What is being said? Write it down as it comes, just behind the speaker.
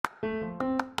Hi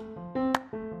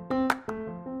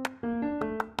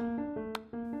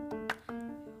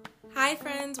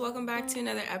friends, welcome back to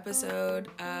another episode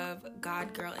of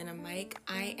God Girl in a Mic.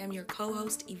 I am your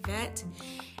co-host Yvette,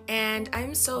 and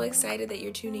I'm so excited that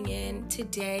you're tuning in.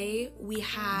 Today we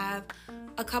have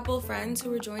a couple of friends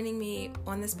who are joining me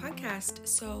on this podcast,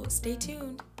 so stay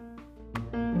tuned.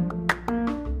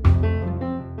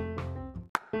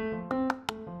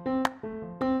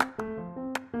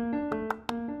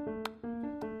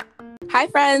 Hi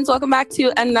friends, welcome back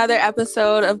to another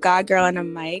episode of God Girl in a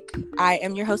Mic. I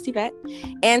am your host Yvette,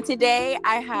 and today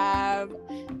I have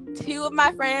two of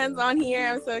my friends on here.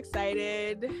 I'm so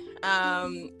excited.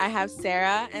 I have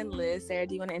Sarah and Liz. Sarah,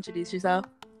 do you want to introduce yourself?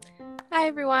 Hi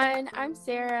everyone, I'm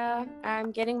Sarah.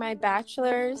 I'm getting my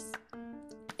bachelor's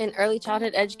in early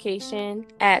childhood education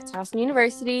at Towson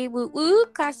University. Woot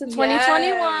woot, class of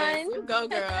 2021. Yes, you go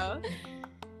girl.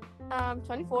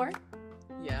 24.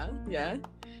 Yeah.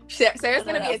 Sarah's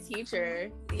gonna be a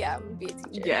teacher. Yeah, I'm gonna be a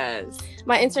teacher. Yes.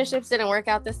 My internships didn't work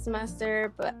out this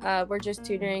semester, but we're just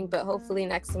tutoring. But hopefully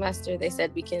next semester they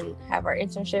said we can have our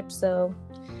internship. So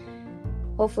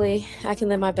hopefully I can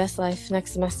live my best life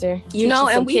next semester. You know,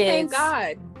 and we kids. thank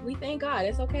God. We thank God.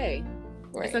 It's okay.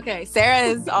 Right. It's okay. Sarah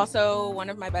is also one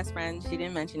of my best friends. She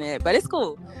didn't mention it, but it's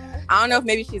cool. I don't know if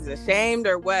maybe she's ashamed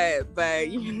or what, but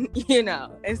you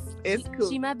know, it's cool.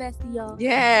 She my bestie, y'all.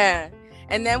 Yeah.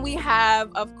 And then we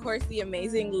have, of course, the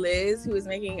amazing Liz, who is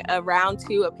making a round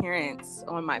 2 appearance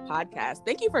on my podcast.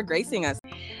 Thank you for gracing us.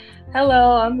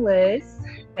 Hello, I'm Liz.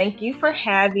 Thank you for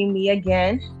having me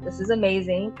again. This is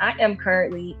amazing. I am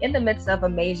currently in the midst of a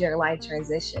major life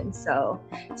transition, so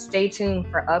stay tuned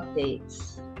for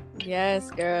updates.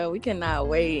 Yes, girl. We cannot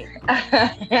wait.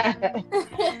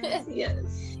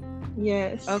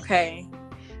 Yes. Okay.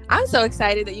 I'm so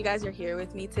excited that you guys are here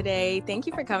with me today. Thank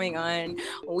you for coming on.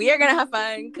 We are going to have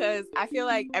fun because I feel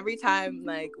like every time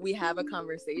we have a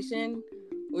conversation,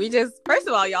 we just, first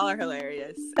of all, y'all are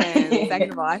hilarious. And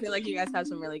second of all, I feel like you guys have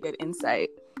some really good insight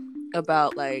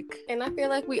about And I feel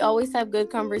like we always have good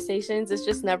conversations. It's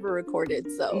just never recorded.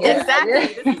 So yeah.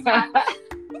 Exactly.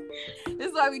 This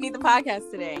is why we need the podcast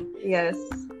today. Yes.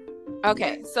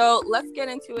 Okay, so let's get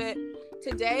into it.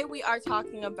 Today we are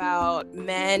talking about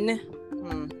men.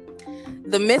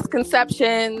 The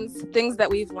misconceptions, things that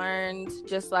we've learned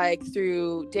just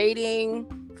through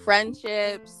dating,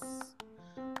 friendships,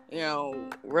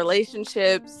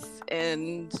 relationships,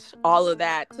 and all of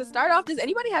that. To start off, does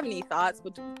anybody have any thoughts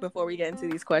before we get into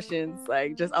these questions,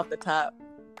 just off the top?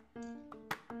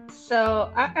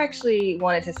 So I actually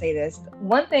wanted to say this.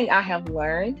 One thing I have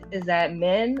learned is that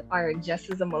men are just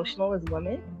as emotional as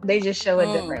women. They just show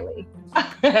it differently.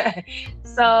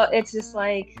 So it's just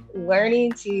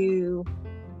learning to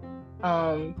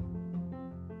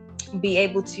be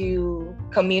able to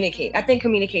communicate. I think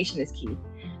communication is key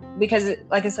because,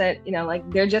 like I said,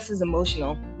 they're just as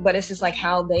emotional, but it's just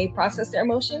how they process their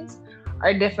emotions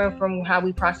are different from how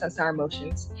we process our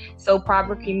emotions. So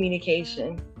proper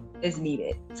communication is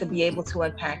needed to be able to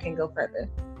unpack and go further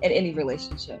in any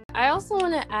relationship. I also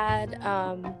want to add,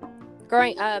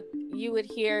 growing up, you would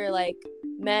hear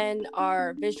men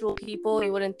are visual people.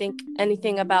 You wouldn't think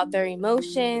anything about their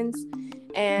emotions.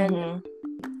 And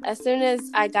as soon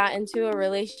as I got into a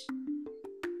relationship,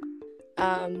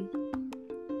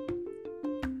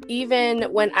 even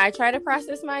when I try to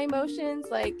process my emotions,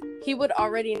 he would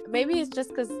already, maybe it's just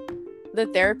because the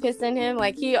therapist in him,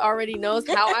 he already knows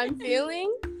how I'm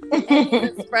feeling and he's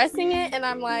expressing it. And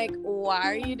I'm like, why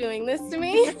are you doing this to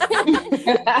me?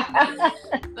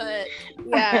 But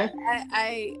yeah,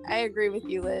 I agree with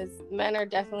you, Liz. Men are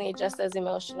definitely just as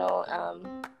emotional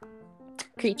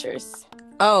creatures.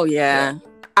 Oh yeah.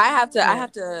 I have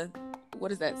to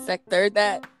what is that? Third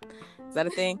that? Is that a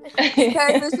thing? Because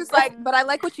it's just but I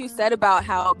like what you said about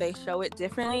how they show it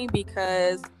differently,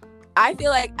 because I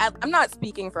feel like I'm not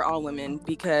speaking for all women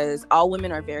because all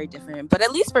women are very different, but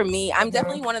at least for me, I'm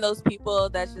definitely one of those people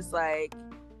that's just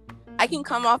I can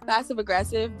come off passive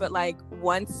aggressive, but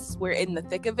once we're in the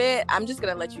thick of it, I'm just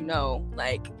gonna let you know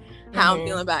how I'm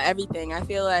feeling about everything. I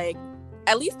feel like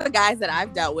at least the guys that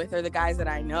I've dealt with or the guys that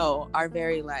I know are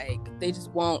very they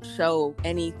just won't show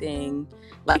anything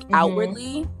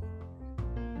outwardly.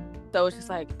 So it's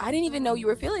just I didn't even know you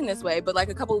were feeling this way, but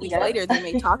a couple of weeks later they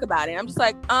may talk about it. I'm just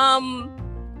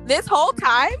this whole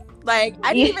time I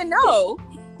didn't even know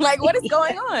what is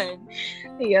going on.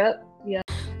 Yep.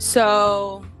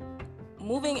 So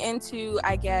moving into,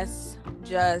 I guess,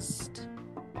 just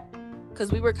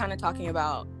because we were kind of talking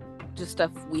about just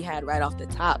stuff we had right off the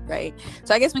top, right?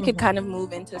 So I guess we could kind of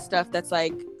move into stuff that's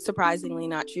surprisingly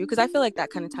not true, because I feel like that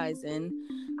kind of ties in.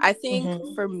 I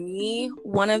think for me,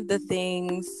 one of the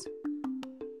things,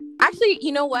 actually,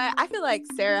 you know what? I feel like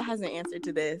Sarah has an answer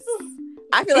to this.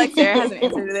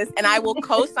 And I will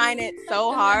co-sign it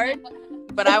so hard,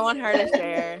 but I want her to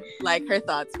share like her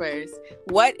thoughts first.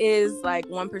 What is like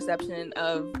one perception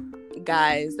of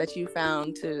guys that you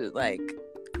found to like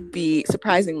be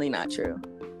surprisingly not true?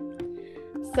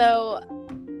 So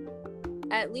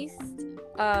at least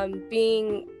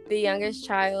being the youngest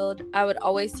child, I would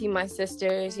always see my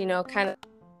sisters, you know, kind of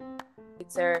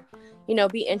or, you know,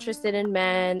 be interested in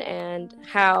men, and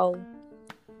how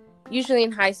usually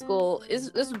in high school,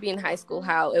 this would be in high school,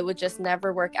 how it would just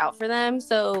never work out for them.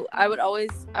 So I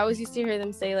always used to hear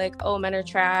them say like, oh, men are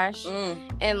trash.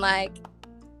 And like,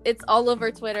 it's all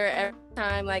over Twitter every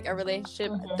time like a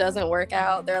relationship doesn't work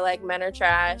out. They're like, men are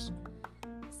trash.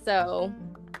 So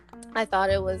I thought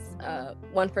it was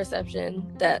one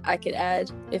perception that I could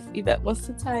add if Yvette wants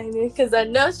to chime in, because I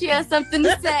know she has something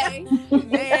to say.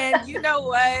 Man, you know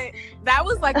what? That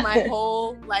was like my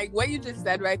whole, like what you just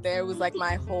said right there was like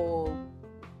my whole,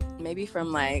 maybe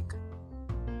from like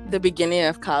the beginning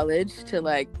of college to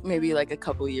like maybe like a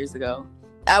couple years ago.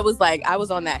 I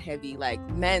was on that heavy, like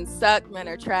men suck, men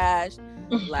are trash.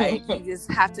 Like you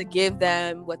just have to give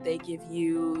them what they give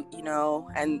you, you know,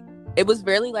 and it was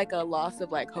really like a loss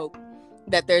of like hope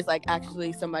that there's like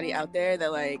actually somebody out there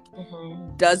that like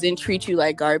doesn't treat you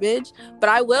like garbage. But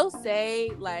I will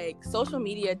say like social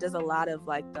media does a lot of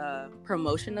like the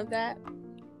promotion of that,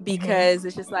 because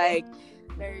it's just like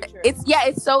Very true.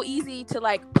 It's so easy to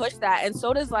like push that, and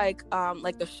so does like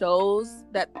the shows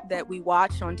that we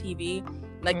watch on TV.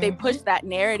 Like they push that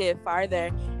narrative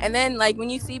farther, and then like when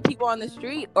you see people on the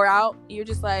street or out, you're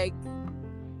just like,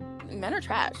 men are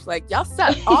trash, like y'all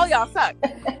suck, all y'all suck.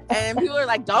 And people are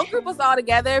like, don't group us all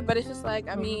together, but it's just like,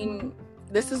 I mean,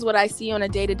 this is what I see on a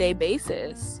day-to-day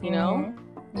basis, you know.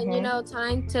 And you know,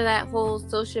 tying to that whole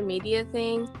social media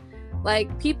thing,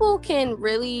 like people can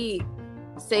really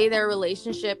say their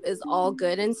relationship is all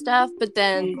good and stuff, but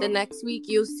then the next week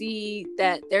you'll see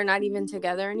that they're not even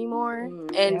together anymore,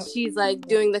 and she's like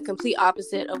doing the complete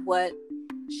opposite of what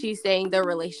she's saying their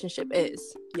relationship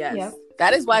is.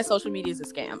 That is why social media is a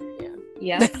scam.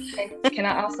 Can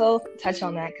I also touch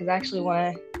on that, because I actually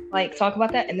want to like talk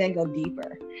about that and then go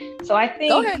deeper. So I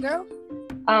think, go ahead,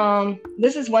 girl.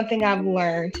 This is one thing I've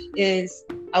learned is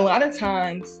a lot of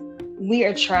times we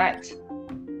attract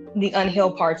the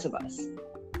unhealed parts of us.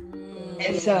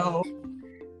 And so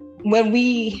when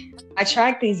we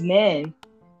attract these men,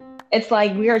 it's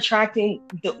like we're attracting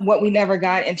what we never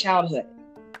got in childhood,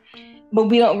 but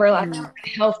we don't realize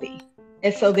it's healthy.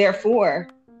 And so therefore,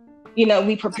 you know,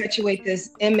 we perpetuate this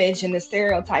image and this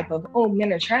stereotype of, oh,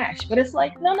 men are trash. But it's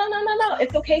like, no.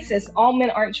 It's okay, sis. All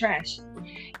men aren't trash.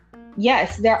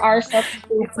 Yes, there are some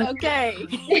people. It's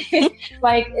okay.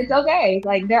 Like, it's okay.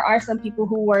 Like, there are some people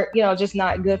who were, you know, just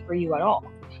not good for you at all.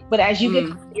 But as you get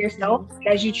to know yourself,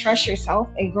 as you trust yourself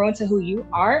and grow into who you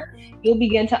are, you'll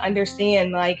begin to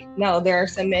understand, like, no, there are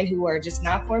some men who are just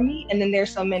not for me. And then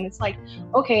there's some men, it's like,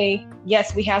 okay,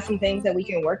 yes, we have some things that we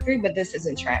can work through, but this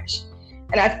isn't trash.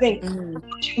 And I think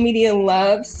social media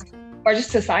loves, or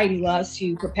just society loves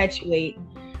to perpetuate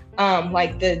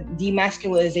like the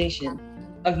demasculization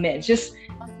of men. Just,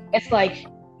 it's like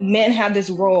men have this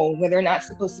role where they're not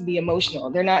supposed to be emotional.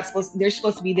 They're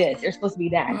supposed to be this. They're supposed to be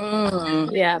that.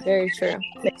 Yeah, very true.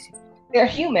 They're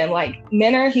human. Like,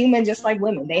 men are human just like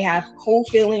women. They have whole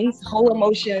feelings, whole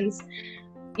emotions,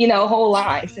 you know, whole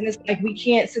lives. And it's like, we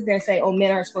can't sit there and say, oh,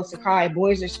 men aren't supposed to cry.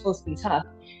 Boys are supposed to be tough.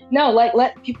 No, like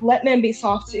let men be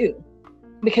soft too,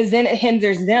 because then it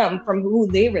hinders them from who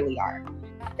they really are.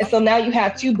 And so now you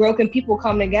have two broken people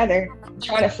come together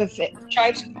trying to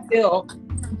fulfill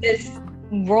this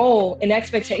role and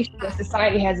expectation that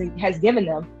society has given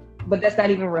them, but that's not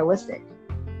even realistic.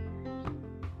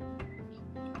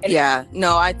 And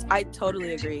I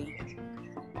totally agree.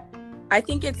 I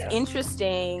think it's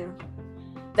interesting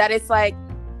that it's like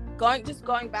going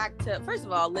back to, first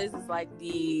of all, Liz is like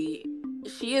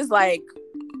she is like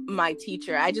my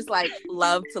teacher. I just like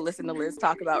love to listen to Liz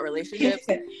talk about relationships.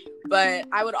 But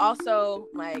I would also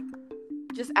like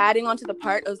just adding on to the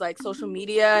part of like social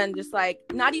media, and just like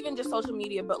not even just social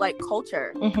media, but like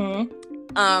culture.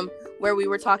 Where we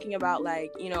were talking about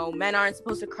like, you know, men aren't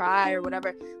supposed to cry or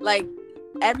whatever. Like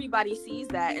everybody sees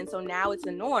that, and so now it's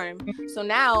a norm. So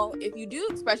now if you do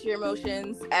express your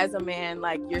emotions as a man,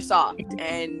 like you're soft,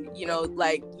 and you know,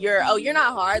 like you're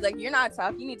not hard, like you're not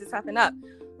tough, you need to toughen up,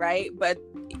 right? But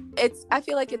I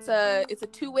feel like it's a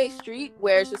two-way street,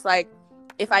 where it's just like,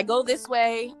 if I go this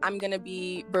way, I'm gonna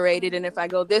be berated, and if I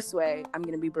go this way, I'm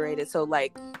gonna be berated. So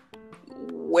like,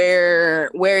 where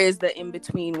is the in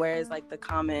between? Where is like the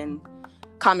common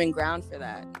ground for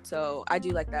that? So I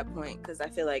do like that point, because I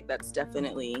feel like that's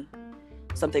definitely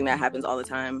something that happens all the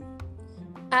time.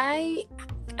 I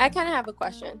kind of have a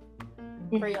question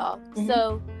for y'all.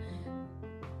 So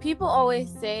people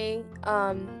always say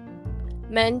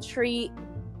men treat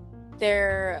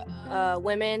their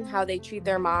women how they treat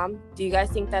their mom. Do you guys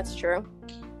think that's true?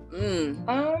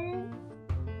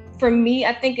 For me,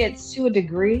 I think it's to a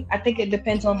degree. I think it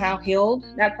depends on how healed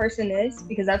that person is,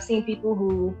 because I've seen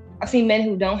men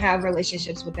who don't have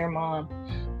relationships with their mom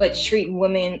but treat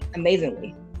women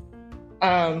amazingly.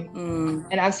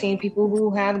 And I've seen people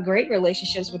who have great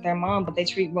relationships with their mom, but they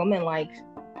treat women like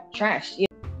trash.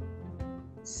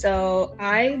 So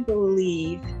I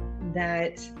believe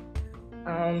that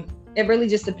it really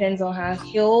just depends on how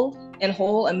healed and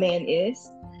whole a man is,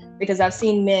 because I've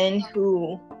seen men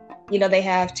who, they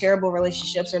have terrible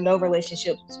relationships or no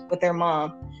relationships with their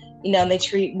mom, and they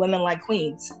treat women like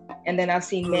queens. And then I've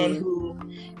seen men who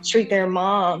treat their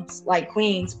moms like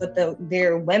queens, but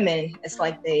their women, it's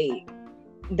like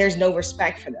there's no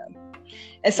respect for them.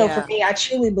 And so for me, I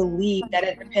truly believe that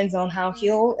it depends on how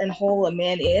healed and whole a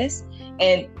man is,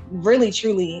 and really,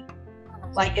 truly,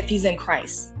 like if he's in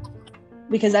Christ.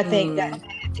 Because I think that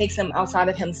it takes him outside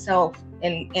of himself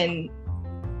and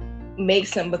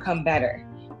makes him become better.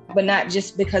 But not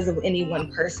just because of any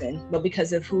one person, but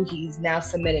because of who he's now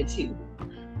submitted to.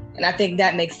 And I think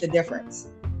that makes the difference.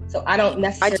 So I don't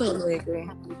necessarily... I totally agree.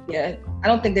 Yeah, I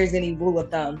don't think there's any rule of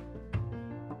thumb.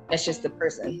 That's just the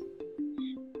person.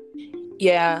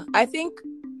 Yeah, I think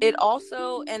it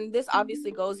also, and this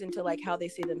obviously goes into like how they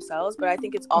see themselves, but I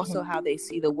think it's also how they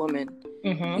see the woman,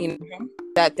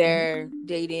 that they're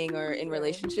dating or in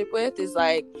relationship with. Is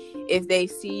like, if they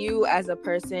see you as a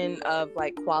person of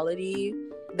like quality,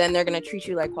 then they're going to treat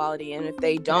you like quality. And if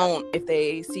they don't, if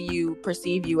they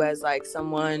perceive you as like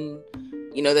someone,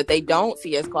 that they don't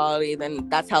see as quality, then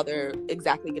that's how they're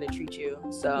exactly going to treat you.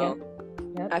 So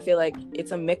I feel like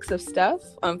it's a mix of stuff,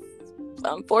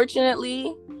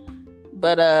 unfortunately.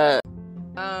 But I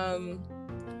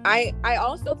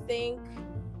also think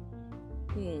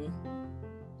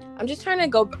I'm just trying to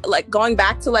going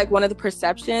back to like one of the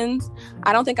perceptions.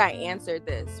 I don't think I answered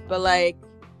this, but like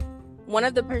one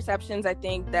of the perceptions I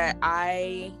think that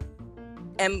I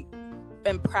am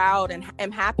proud and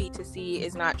am happy to see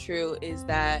is not true is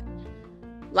that,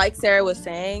 like Sarah was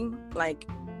saying, like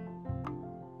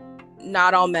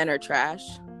not all men are trash.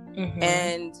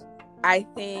 And I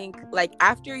think like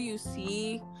after you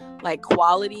see like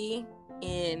quality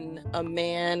in a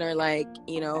man, or like,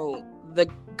 the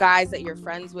guys that you're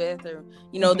friends with, or,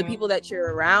 the people that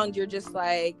you're around, you're just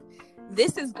like,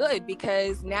 this is good,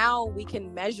 because now we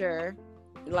can measure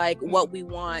like what we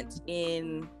want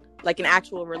in like an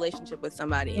actual relationship with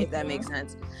somebody, if that makes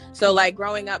sense. So like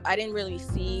growing up, I didn't really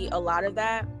see a lot of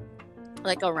that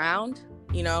like around,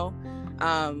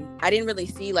 I didn't really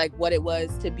see like what it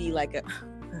was to be like a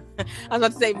I was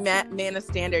about to say Man of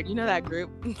Standard. You know that group?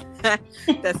 That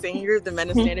singing group, the Men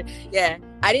of Standard? Yeah.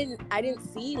 I didn't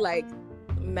see like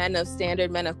men of standard,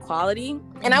 men of quality.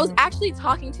 And I was actually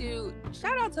talking to,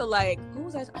 shout out to like, who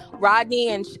was I? Rodney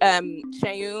and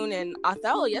Shayun and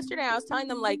Othello yesterday. I was telling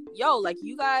them like, yo, like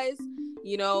you guys,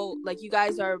 like you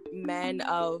guys are men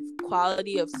of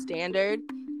quality, of standard.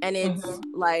 And it's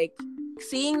like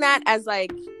seeing that as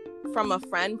like from a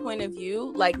friend point of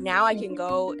view, like now I can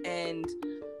go and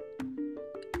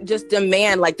just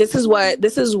demand like this is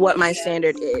what my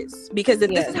standard is, because if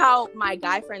this is how my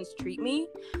guy friends treat me,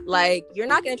 like you're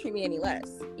not going to treat me any less,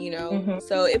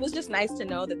 So it was just nice to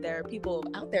know that there are people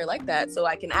out there like that, so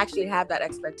I can actually have that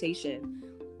expectation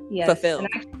fulfilled.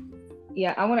 I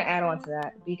want to add on to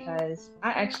that, because I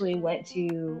actually went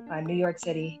to New York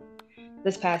City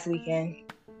this past weekend,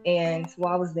 and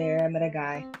while I was there I met a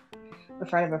guy, a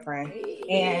friend of a friend,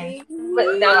 and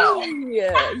not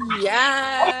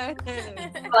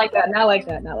like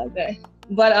that.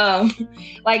 But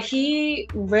like he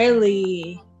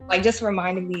really like just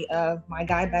reminded me of my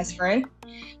guy best friend.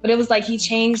 But it was like he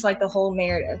changed like the whole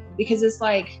narrative, because it's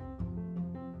like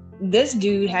this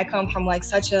dude had come from like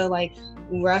such a like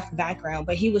rough background,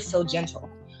 but he was so gentle,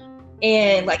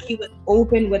 and like he was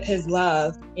open with his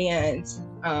love, and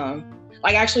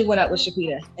like I actually went up with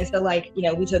Shaquita, and so like,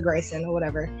 we took Grayson or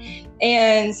whatever,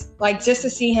 and like just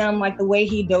to see him, like the way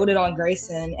he doted on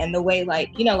Grayson, and the way like,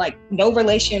 like no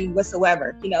relation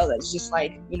whatsoever, that's just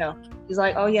like, he's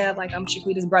like, oh yeah, like I'm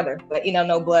Shaquita's brother, but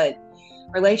no blood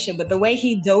relation, but the way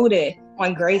he doted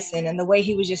on Grayson, and the way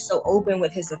he was just so open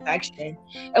with his affection,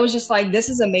 it was just like, this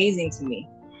is amazing to me.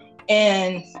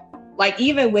 And like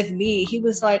even with me, he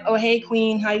was like, "Oh, hey,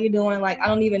 Queen, how you doing? Like, I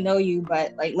don't even know you,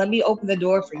 but like, let me open the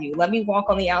door for you. Let me walk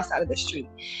on the outside of the street."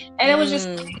 And it was just,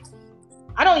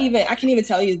 I can't even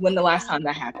tell you when the last time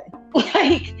that happened.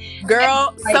 Like,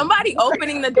 girl, somebody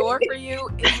opening the door for you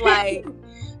is like,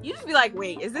 you just be like,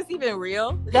 wait, is this even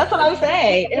real? That's what I'm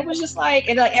saying. It was just like,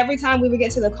 and like every time we would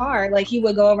get to the car, like he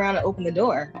would go around and open the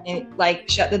door and like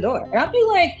shut the door. And I'd be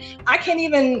like, I can't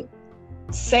even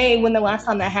say when the last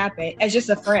time that happened as just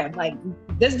a friend. Like,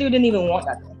 this dude didn't even want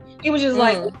nothing. He was just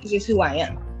like, this is just who I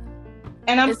am.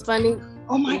 And it's funny.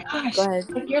 Oh my gosh,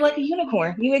 like, you're like a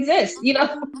unicorn. You exist, you know?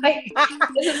 Like,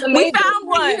 this is amazing. We found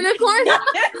one. Unicorn.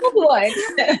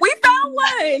 We found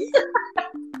one.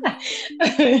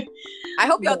 I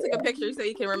hope y'all took a picture so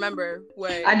you can remember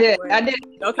what I did.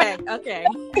 Okay.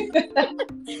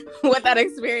 What that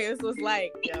experience was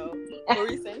like, yo. What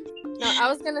were you saying? No, I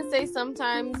was gonna say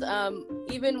sometimes,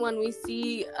 even when we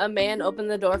see a man open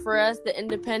the door for us, the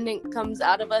independent comes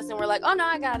out of us, and we're like, "Oh no,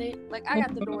 I got it! Like, I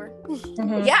got the door."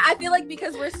 Yeah, I feel like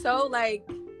because we're so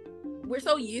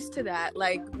used to that.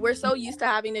 Like, we're so used to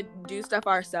having to do stuff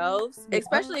ourselves,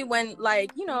 especially when,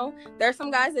 like, you know, there's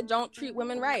some guys that don't treat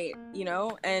women right, you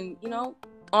know, and, you know,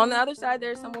 on the other side,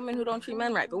 there's some women who don't treat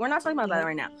men right, but we're not talking about that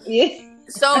right now. Yeah.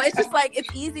 So it's just like, it's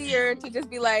easier to just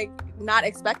be like, not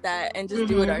expect that and just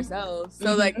do it ourselves.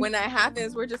 So like when that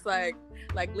happens, we're just like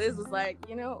Liz was like,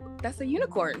 you know, that's a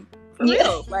unicorn for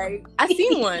real. Like, I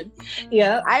seen one.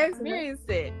 Yeah. I experienced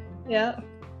it. Yeah.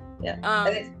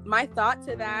 My thought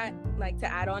to that, like, to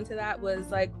add on to that was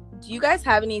like, do you guys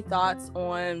have any thoughts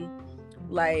on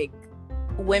like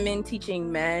women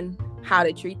teaching men how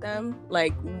to treat them?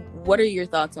 Like, what are your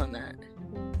thoughts on that?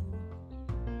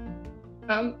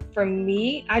 For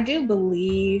me, I do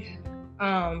believe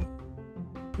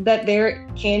that there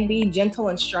can be gentle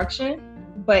instruction,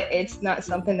 but it's not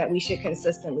something that we should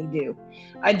consistently do.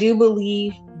 I do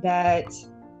believe that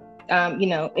you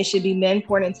know, it should be men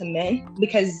poured into men,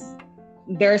 because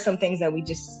there are some things that we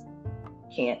just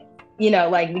can't, you know,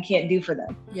 like, we can't do for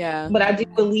them. Yeah. But I do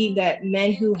believe that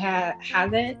men who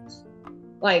haven't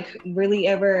like really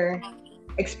ever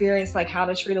experienced like how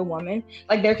to treat a woman,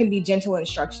 like, there can be gentle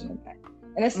instruction in that.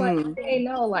 And it's like, hey,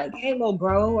 no, like, hey, little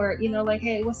bro, or, you know, like,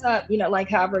 hey, what's up? You know, like,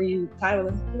 however you title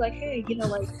it, like, hey, you know,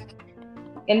 like,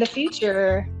 in the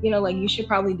future, you know, like, you should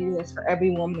probably do this for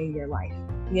every woman in your life,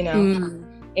 you know?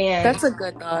 And that's a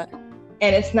good thought.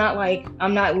 And it's not like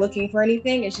I'm not looking for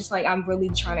anything. It's just like, I'm really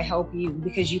trying to help you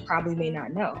because you probably may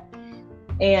not know.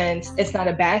 And it's not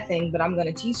a bad thing, but I'm going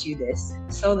to teach you this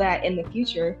so that in the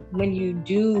future, when you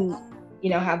do, you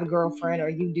know, have a girlfriend, or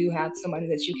you do have somebody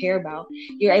that you care about,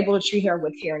 you're able to treat her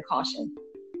with care and caution.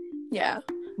 Yeah.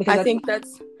 Because I think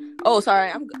that's, sorry.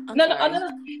 I'm no, sorry.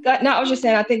 No, I was just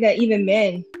saying, I think that even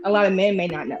men, a lot of men may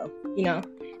not know, you know,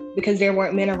 because there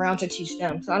weren't men around to teach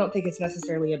them. So I don't think it's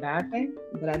necessarily a bad thing,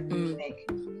 but I do think,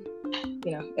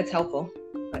 you know, it's helpful.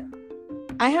 But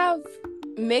I have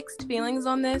mixed feelings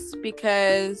on this,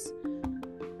 because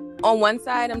on one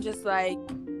side, I'm just like,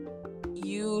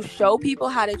 you show people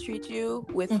how to treat you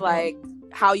with like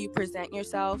how you present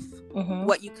yourself,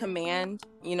 what you command,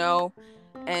 you know.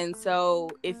 And so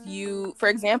if you, for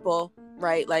example,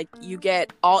 right, like, you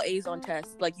get all A's on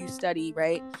tests, like, you study,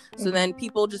 right? So then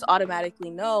people just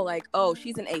automatically know, like, oh,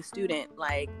 she's an A student,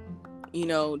 like, you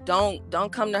know,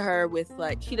 don't come to her with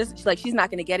like, she's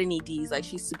not going to get any D's, like,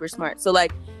 she's super smart. So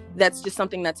like, that's just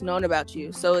something that's known about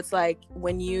you. So it's like,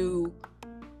 when you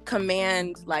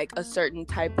command like a certain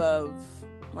type of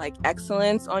like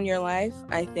excellence on your life,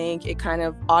 I think it kind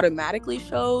of automatically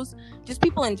shows just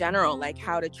people in general like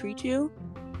how to treat you.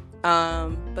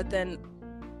 But then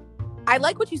I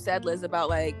like what you said, Liz, about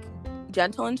like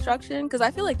gentle instruction, because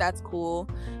I feel like that's cool,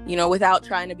 you know, without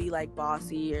trying to be like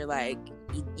bossy or like,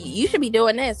 you should be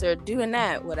doing this or doing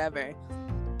that, whatever.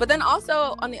 But then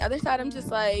also on the other side, I'm just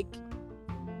like,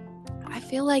 I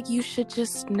feel like you should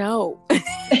just know.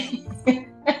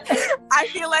 I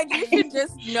feel like you should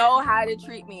just know how to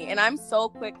treat me. And I'm so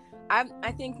quick. I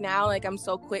think now, like, I'm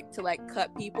so quick to like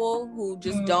cut people who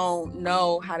just don't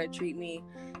know how to treat me.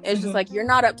 It's just like, you're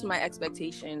not up to my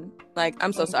expectation. Like,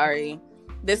 I'm so sorry.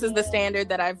 This is the standard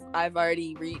that I've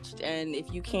already reached. And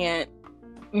if you can't,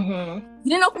 you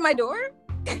didn't open my door?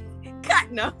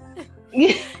 God, no.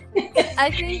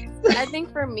 I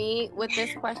think for me with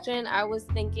this question, I was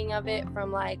thinking of it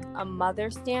from like a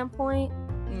mother standpoint.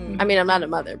 I mean, I'm not a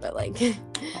mother, but like,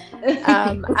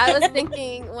 I was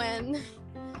thinking when,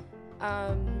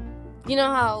 you know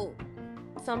how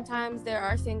sometimes there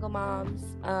are single moms,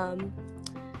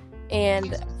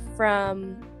 and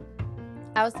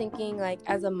I was thinking like,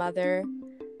 as a mother,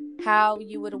 how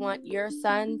you would want your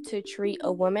son to treat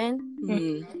a woman.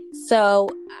 Mm-hmm. So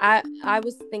I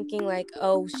was thinking like,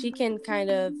 oh, she can kind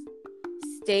of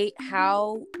state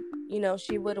how,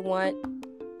 she would want,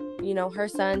 her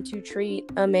son to treat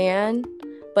a man,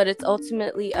 but it's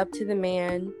ultimately up to the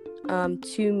man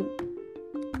to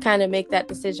kind of make that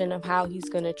decision of how he's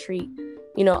going to treat,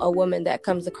 a woman that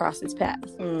comes across his path.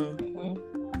 Mm-hmm.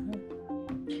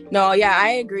 No, yeah,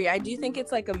 I agree. I do think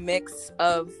it's like a mix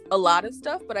of a lot of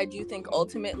stuff, but I do think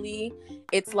ultimately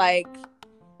it's like,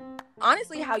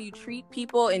 honestly, how you treat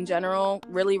people in general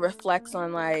really reflects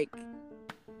on like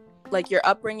your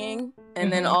upbringing,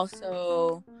 and then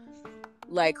also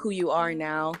like who you are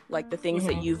now, like the things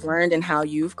that you've learned and how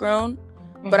you've grown.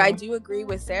 But I do agree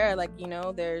with Sarah, like,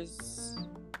 there's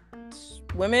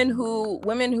women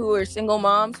who are single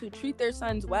moms who treat their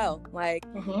sons well. Like,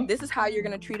 this is how you're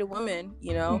gonna treat a woman,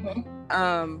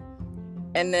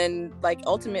 and then like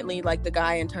ultimately like the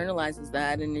guy internalizes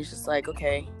that, and it's just like,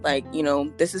 okay, like,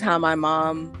 this is how my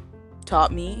mom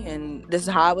taught me, and this is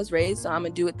how I was raised, so I'm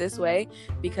gonna do it this way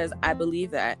because I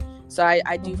believe that. So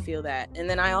I do feel that. And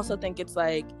then I also think it's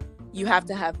like you have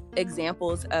to have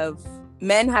examples of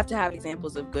men have to have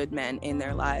examples of good men in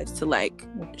their lives to like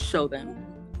show them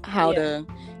how to,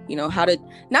 how to,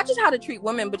 not just how to treat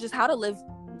women, but just how to live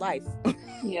life.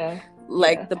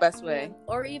 The best way.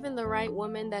 Or even the right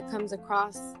woman that comes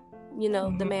across,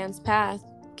 the man's path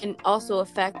can also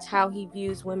affect how he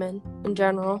views women in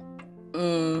general.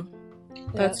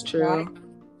 That's true.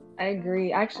 I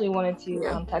agree. I actually wanted to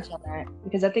touch on that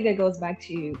because I think it goes back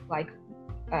to like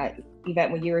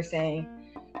Yvette, when you were saying,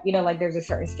 like there's a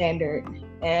certain standard,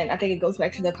 and I think it goes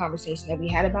back to the conversation that we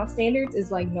had about standards,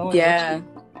 is like knowing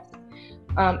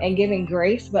and giving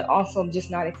grace, but also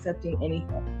just not accepting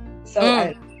anything.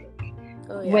 So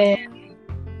when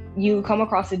you come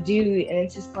across a dude and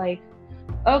it's just like,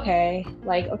 okay,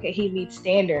 he meets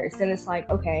standards, then it's like,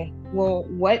 okay, well,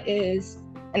 what is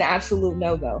an absolute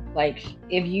no-go? Like,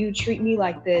 if you treat me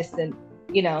like this, then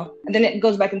and then it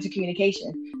goes back into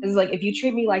communication. It's like, if you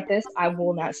treat me like this, I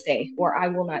will not stay, or I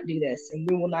will not do this, and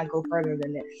we will not go further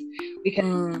than this.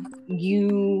 Because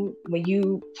when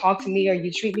you talk to me or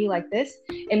you treat me like this,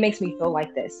 it makes me feel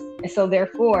like this. And so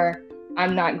therefore,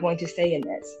 I'm not going to stay in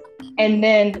this. And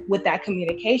then with that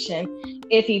communication,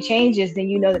 if he changes, then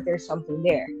that there's something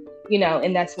there.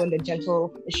 And that's when the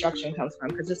gentle instruction comes from.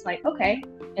 Because it's like, okay,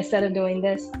 instead of doing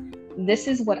this, this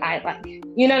is what I like.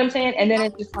 You know what I'm saying? And then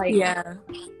it's just like,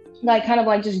 like kind of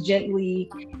like just gently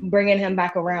bringing him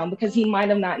back around, because he might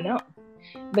have not known.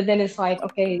 But then it's like,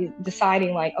 okay,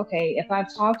 deciding like, okay, if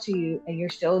I've talked to you and you're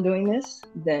still doing this,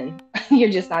 then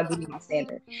you're just not meeting my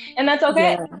standard. And that's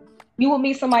okay. Yeah. You will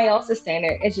meet somebody else's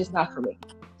standard. It's just not for me.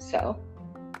 So.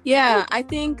 Yeah, I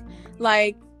think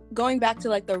like going back to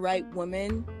like the right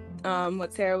woman,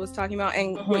 what Sarah was talking about,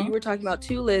 and what you were talking about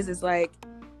too, Liz, is like,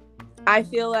 I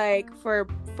feel like for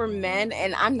men,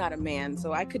 and I'm not a man,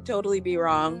 so I could totally be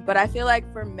wrong, but I feel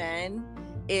like for men,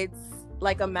 it's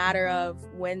like a matter of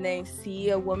when they see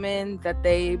a woman that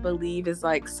they believe is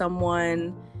like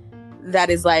someone that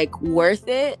is like worth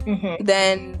it,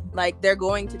 then like they're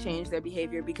going to change their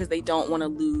behavior because they don't want to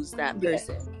lose that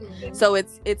person. So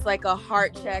it's like a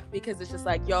heart check, because it's just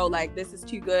like, yo, like this is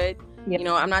too good.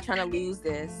 I'm not trying to lose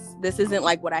this. This isn't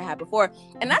like what I had before.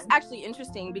 And that's actually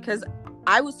interesting, because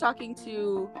I was talking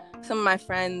to some of my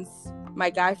friends,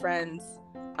 my guy friends,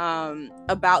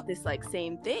 about this like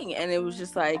same thing. And it was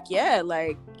just like, yeah,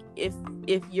 like if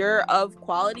you're of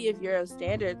quality, if you're of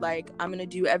standard, like I'm going to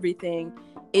do everything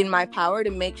in my power to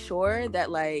make sure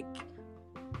that like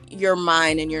you're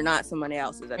mine and you're not somebody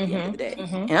else's at the end of the day.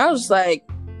 And I was just like,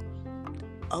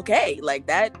 okay, like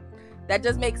that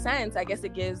does make sense. I guess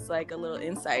it gives like a little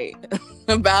insight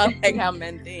about like how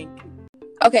men think.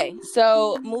 Okay,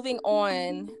 so moving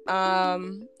on,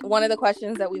 one of the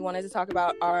questions that we wanted to talk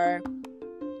about are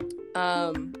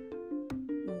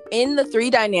in the three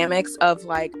dynamics of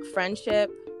like friendship,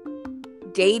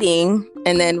 dating,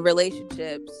 and then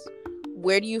relationships,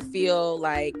 where do you feel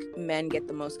like men get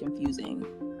the most confusing?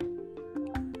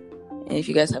 And if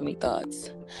you guys have any thoughts.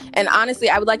 And honestly,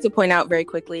 I would like to point out very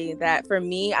quickly that for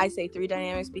me, I say three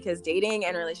dynamics because dating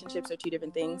and relationships are two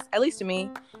different things, at least to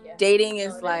me. Yeah. Dating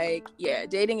is like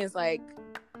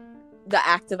the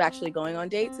act of actually going on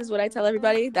dates is what I tell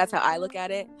everybody. That's how I look at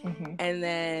it. And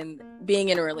then being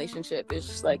in a relationship is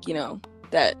just like,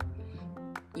 that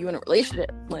you in a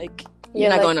relationship, like you're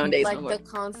not going on dates like anymore. The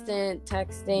constant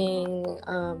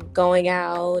texting, going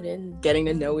out and getting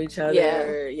to know each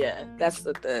other. Yeah, that's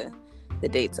what the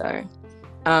dates are.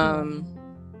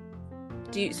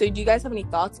 Do you guys have any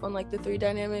thoughts on like the three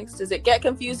dynamics? Does it get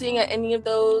confusing at any of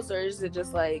those, or is it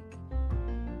just like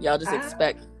y'all just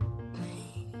expect?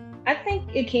 I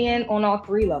think it can on all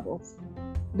three levels,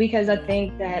 because I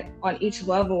think that on each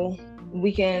level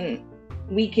we can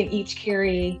each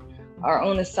carry our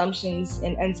own assumptions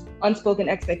and unspoken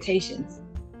expectations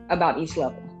about each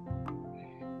level.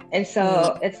 And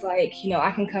so it's like, you know,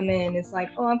 I can come in, it's like,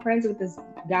 oh, I'm friends with this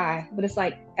guy, but it's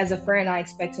like, as a friend, I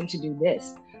expect him to do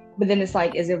this. But then it's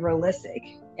like, is it realistic?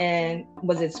 And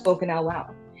was it spoken out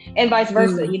loud? And vice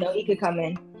versa, you know, he could come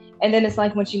in. And then it's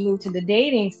like, once you move to the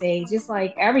dating stage, it's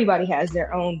like everybody has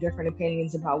their own different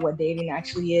opinions about what dating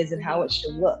actually is and how it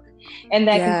should look. And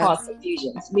that can cause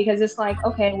confusions, because it's like,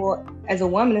 okay, well, as a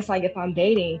woman, it's like, if I'm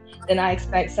dating, then I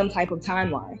expect some type of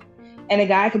timeline. And a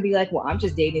guy could be like, well, I'm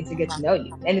just dating to get to know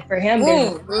you. And for him,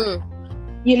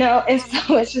 you know, and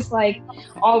so it's just like,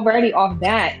 already off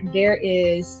that, there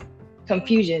is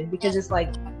confusion, because it's like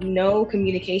no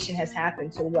communication has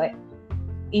happened to what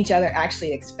each other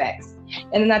actually expects.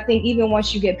 And then I think even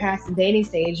once you get past the dating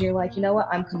stage, you're like, you know what,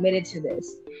 I'm committed to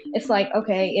this. It's like,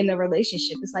 okay, in the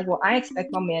relationship, it's like, well, I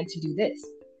expect my man to do this.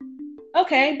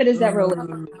 Okay, but is that real?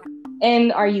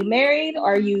 And are you married?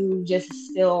 Or are you just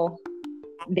still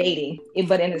dating,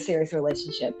 but in a serious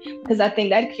relationship? Because I think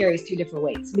that carries two different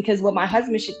weights. Because what my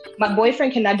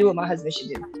boyfriend cannot do what my husband should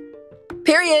do.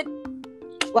 Period.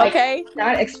 Like, okay,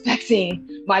 not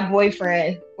expecting my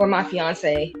boyfriend or my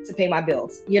fiance to pay my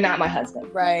bills. You're not my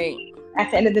husband. Right. At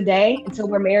the end of the day, until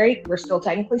we're married, we're still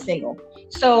technically single.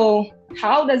 So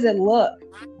how does it look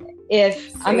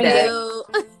if I'm in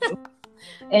it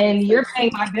and you're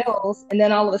paying my bills, and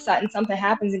then all of a sudden something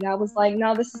happens and God was like,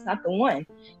 no, this is not the one.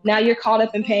 Now you're caught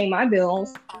up in paying my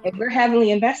bills, and we're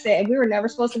heavily invested, and we were never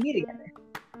supposed to be together.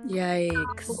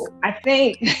 Yikes. So I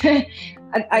think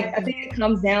I think it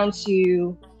comes down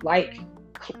to like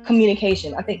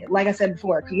communication. I think, like I said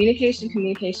before, communication,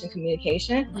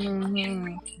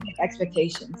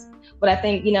 expectations. But I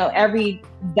think, you know, every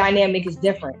dynamic is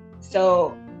different.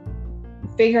 So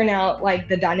figuring out like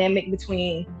the dynamic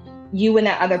between you and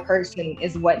that other person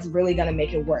is what's really going to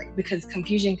make it work, because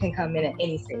confusion can come in at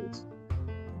any stage,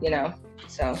 you know?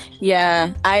 So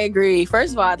yeah, I agree.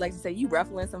 First of all, I'd like to say you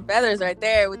ruffling some feathers right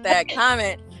there with that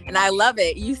comment, and I love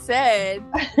it. You said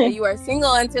that you are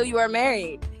single until you are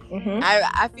married.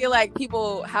 I feel like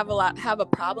people have a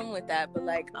problem with that, but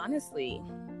like, honestly,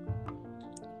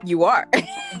 you are.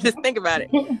 Just think about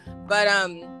it. But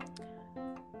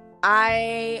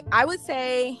I would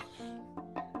say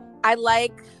I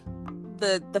like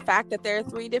the fact that there are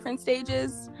three different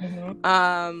stages.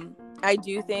 I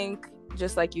do think,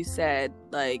 just like you said,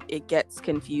 like, it gets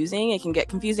confusing. It can get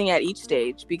confusing at each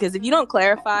stage, because if you don't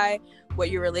clarify what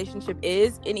your relationship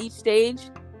is in each stage,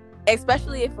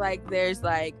 especially if like there's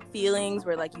like feelings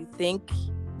where like you think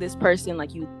this person,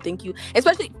 like you think you,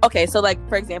 especially, okay, so like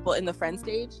for example, in the friend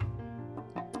stage,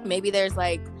 maybe there's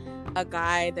like a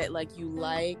guy that like you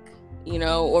like, you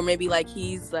know, or maybe like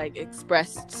he's like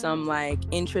expressed some like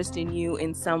interest in you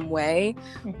in some way,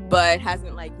 but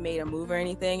hasn't like made a move or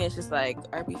anything. It's just like,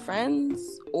 are we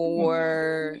friends,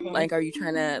 or like, are you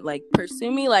trying to like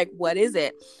pursue me? Like, what is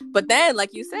it? But then,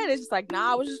 like you said, it's just like,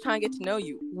 nah, I was just trying to get to know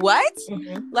you. What?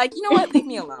 Like, you know what? Leave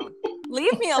me alone.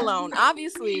 Leave me alone.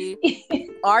 Obviously,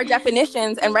 our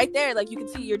definitions, and right there, like you can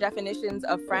see your definitions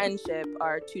of friendship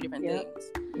are two different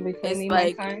things. It's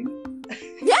like,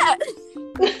 yeah.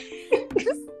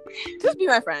 just be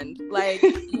my friend, like,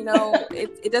 you know,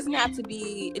 it doesn't have to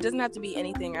be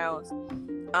anything else.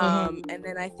 And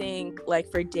then I think like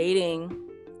for dating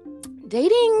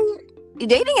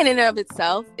in and of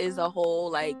itself is a whole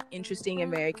like interesting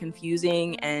and very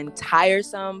confusing and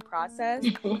tiresome process.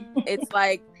 It's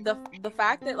like the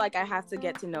fact that like I have to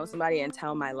get to know somebody and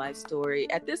tell my life story.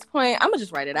 At this point, I'm gonna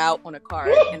just write it out on a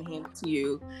card and hand it to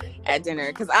you at dinner,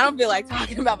 because I don't feel like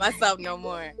talking about myself no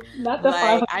more. Not the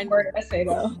like, 500-word essay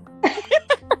though.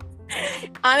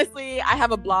 Honestly, I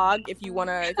have a blog. If you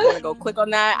wanna go click on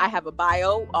that, I have a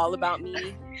bio all about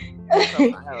me.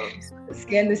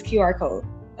 Scan this QR code.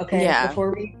 Okay. Yeah.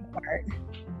 Before we start.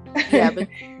 Yeah,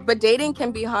 but dating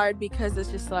can be hard, because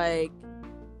it's just like,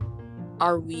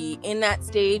 are we in that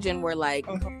stage and we're like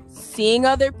seeing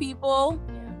other people,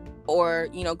 or,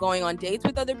 you know, going on dates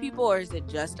with other people, or is it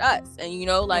just us? And, you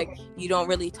know, like, you don't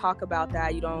really talk about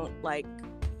that. You don't like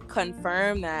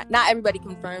confirm that. Not everybody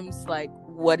confirms like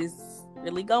what is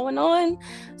really going on.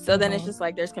 So then it's just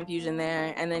like there's confusion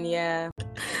there. And then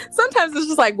sometimes it's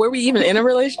just like, were we even in a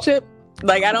relationship?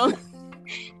 Like, I don't.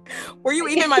 Were you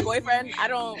even my boyfriend? I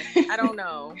don't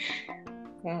know.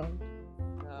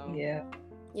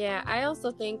 Yeah, I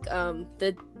also think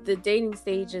the dating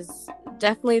stage is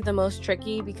definitely the most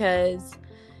tricky, because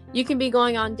you can be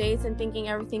going on dates and thinking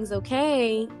everything's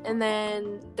okay, and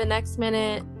then the next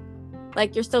minute,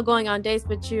 like, you're still going on dates,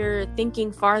 but you're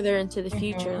thinking farther into the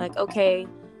future. Like, okay,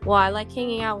 well, I like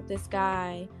hanging out with this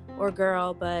guy or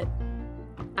girl, but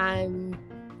I'm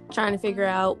trying to figure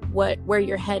out where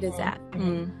your head is at.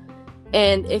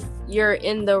 And if you're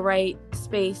in the right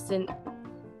space and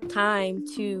time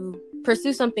to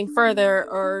pursue something further,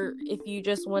 or if you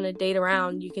just want to date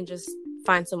around, you can just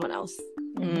find someone else.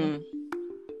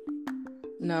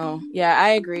 No, yeah, I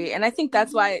agree. And I think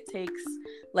that's why it takes,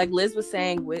 like Liz was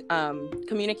saying, with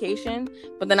communication,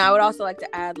 but then I would also like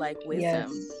to add like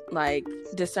wisdom, like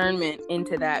discernment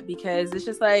into that, because it's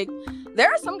just like there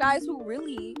are some guys who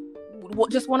really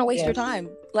just want to waste your time.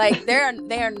 Like they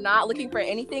are not looking for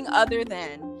anything other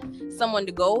than someone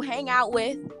to go hang out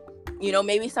with, you know,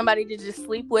 maybe somebody to just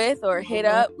sleep with or hit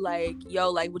up, like, yo,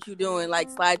 like, what you doing, like,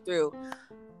 slide through.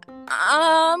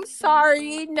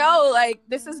 Sorry, no, like,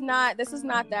 this is not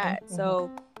that.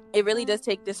 So it really does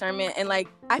take discernment. And like,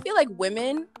 I feel like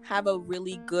women have a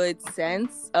really good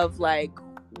sense of like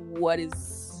what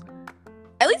is,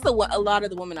 at least a lot of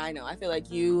the women I know, I feel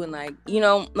like you and like, you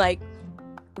know, like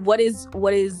what is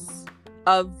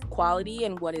of quality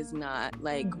and what is not,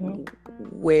 like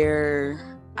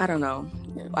where, I don't know,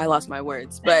 I lost my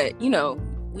words, but you know,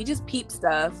 we just peep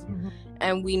stuff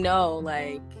and we know,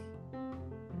 like,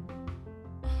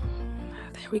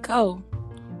 there we go,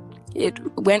 it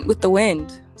went with the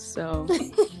wind. So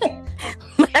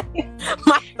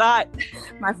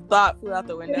my thought flew out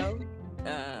the window,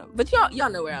 but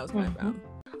y'all know where I was coming from.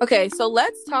 Okay, so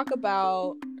let's talk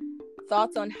about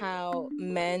thoughts on how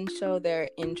men show their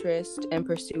interest and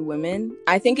pursue women.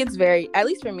 I think it's very, at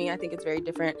least for me, I think it's very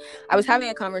different. I was having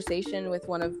a conversation with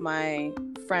one of my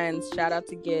friends, shout out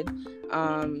to Gid,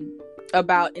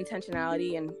 about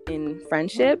intentionality in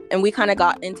friendship, and we kind of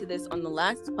got into this on the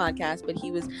last podcast, but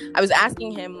I was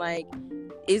asking him, like,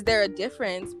 is there a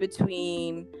difference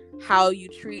between how you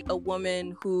treat a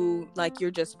woman who, like, you're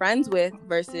just friends with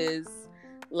versus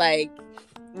like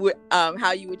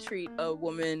how you would treat a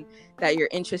woman that you're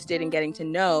interested in getting to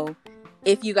know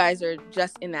if you guys are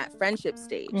just in that friendship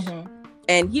stage?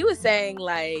 And he was saying,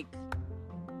 like,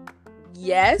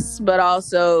 yes, but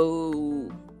also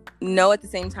no at the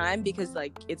same time, because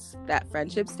like it's that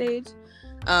friendship stage.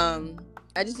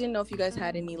 I just didn't know if you guys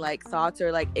had any like thoughts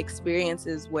or like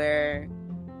experiences where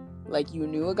like you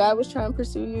knew a guy was trying to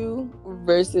pursue you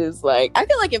versus, like, I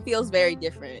feel like it feels very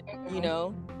different, you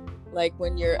know, like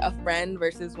when you're a friend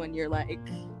versus when you're like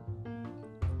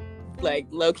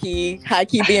low-key,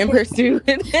 high-key being pursued.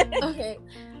 Okay,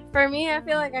 for me, I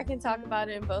feel like I can talk about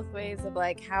it in both ways of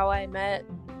like how I met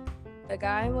the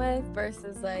guy I'm with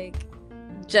versus like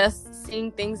just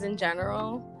seeing things in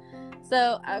general.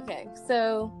 So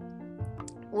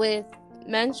with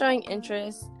men showing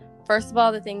interest, first of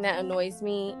all, the thing that annoys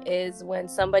me is when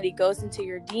somebody goes into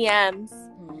your DMs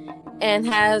and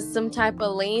has some type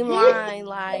of lame line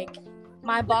like,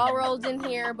 my ball rolled in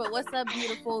here, but what's up,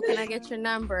 beautiful? Can I get your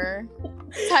number?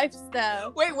 Type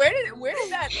stuff. Wait, where did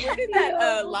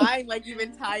that line like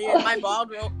even tie in? My ball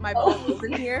rolled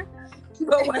in here.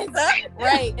 But what's up?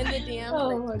 Right, in the DM.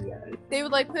 Oh my god. They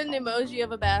would like put an emoji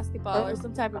of a basketball or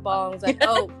some type of ball and was like,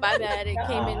 oh, my bad, it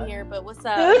came in here, but what's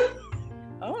up?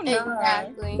 Oh no.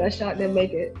 Exactly. That shot didn't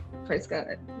make it. Praise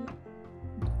God.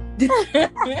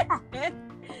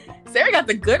 Sarah got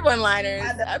the good one-liners.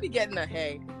 I'd be getting a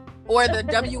hey. Or the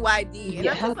WYD. And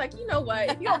I'm just like, you know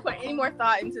what? If you don't put any more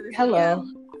thought into this hello,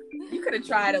 DM, you could have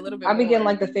tried a little bit I'll be more. getting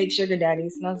like the fake sugar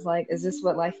daddies. And I was like, is this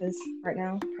what life is right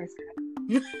now? Praise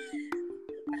God.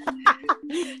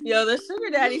 Yo, the sugar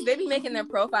daddies, they be making their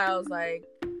profiles like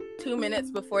 2 minutes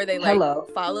before they like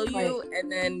follow you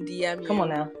and then DM you. Come on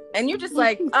now. And you're just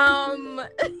like, it's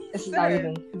not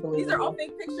even believable. These are all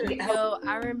fake pictures. So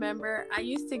I remember I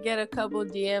used to get a couple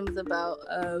DMs about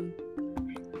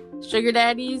sugar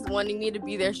daddies wanting me to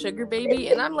be their sugar baby,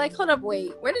 and I'm like, hold up,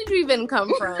 wait, where did you even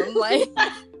come from? Like,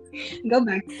 go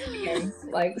back to the games.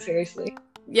 Like, seriously.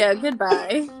 Yeah,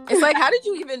 goodbye. It's like, how did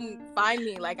you even find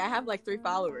me? Like, I have like 3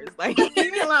 followers. Like, leave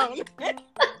me alone.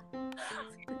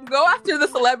 Go after the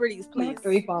celebrities, please.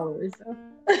 3 followers.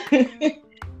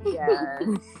 Yeah.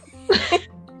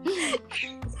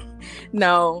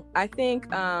 No, I think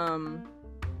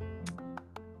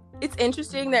it's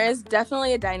interesting. There is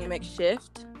definitely a dynamic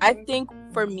shift. I think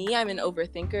for me, I'm an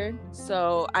overthinker.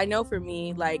 So I know for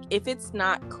me, like, if it's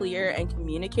not clear and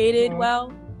communicated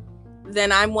well,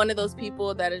 then I'm one of those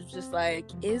people that is just like,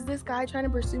 is this guy trying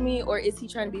to pursue me or is he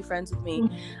trying to be friends with me?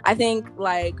 I think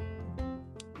like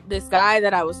this guy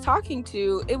that I was talking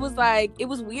to, it was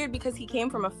weird because he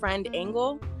came from a friend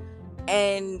angle.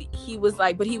 And he was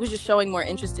like, but he was just showing more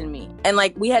interest in me. And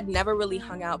like, we had never really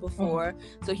hung out before.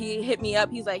 So he hit me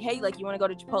up. He's like, hey, like, you want to go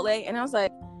to Chipotle? And I was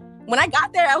like, when I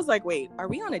got there, I was like, wait, are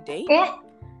we on a date?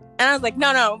 And I was like,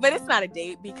 no, but it's not a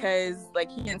date, because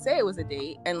like, he didn't say it was a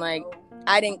date. And like,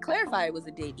 I didn't clarify it was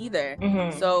a date either.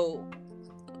 So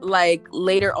like,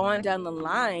 later on down the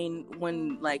line,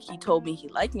 when like he told me he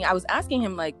liked me, I was asking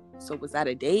him like, so was that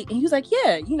a date? And he was like,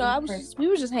 yeah, you know, we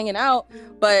were just hanging out,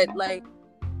 but like,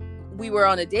 we were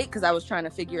on a date because I was trying to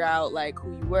figure out like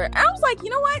who you were. And I was like, you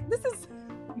know what? This is,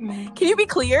 can you be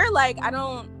clear? Like, I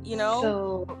don't, you know,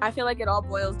 so I feel like it all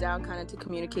boils down kind of to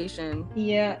communication.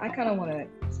 Yeah, I kind of want to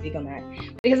speak on that,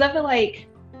 because I feel like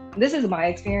this is my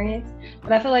experience,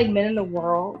 but I feel like men in the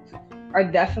world are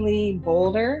definitely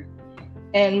bolder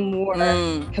and more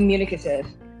communicative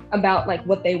about like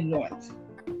what they want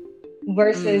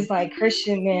versus like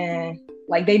Christian men.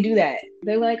 Like, they do that.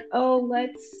 They're like, oh,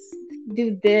 let's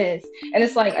do this, and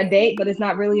it's like a date, but it's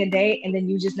not really a date, and then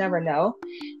you just never know.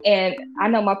 And I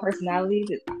know my personality,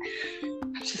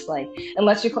 I'm just like,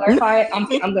 unless you clarify it, I'm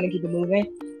gonna keep it moving,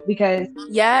 because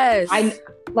I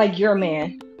like, you're a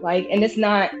man, like, and it's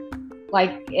not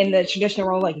like in the traditional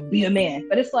role, like, be a man,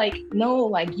 but it's like, no,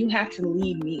 like, you have to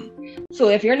lead me. So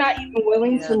if you're not even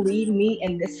willing to lead me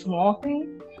in this small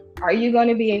thing, are you going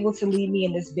to be able to lead me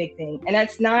in this big thing? And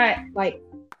that's not like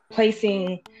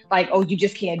placing like, oh, you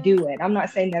just can't do it. I'm not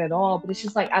saying that at all, but it's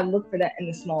just like, I look for that in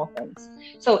the small things.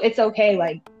 So it's okay.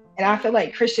 Like, and I feel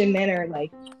like Christian men are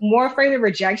like more afraid of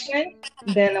rejection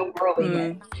than a worldly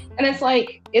man. And it's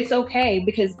like, it's okay,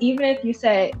 because even if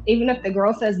the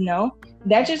girl says no,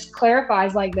 that just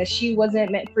clarifies like that she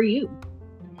wasn't meant for you.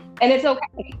 And it's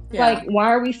okay. Like, why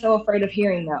are we so afraid of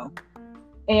hearing no?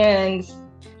 And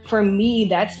for me,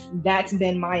 that's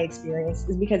been my experience,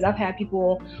 is because I've had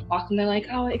people walk in, they're like,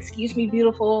 oh, excuse me,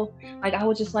 beautiful, like, I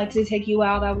would just like to take you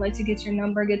out, I would like to get your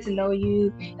number, get to know you,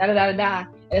 da-da-da-da-da.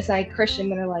 And it's like, Christian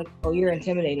men are like, oh, you're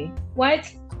intimidating.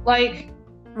 What? Like,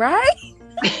 right?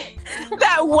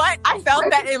 That what? I felt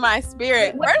that in my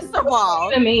spirit. First of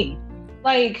all, to me,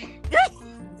 like,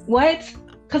 what?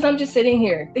 Because I'm just sitting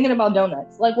here thinking about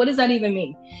donuts. Like, what does that even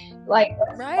mean? Like,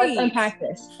 let's unpack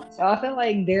this. So I feel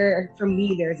like for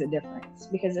me, there's a difference,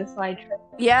 because it's like,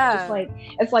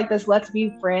 it's like this, let's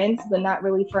be friends, but not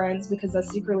really friends, because I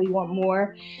secretly want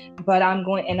more, but I'm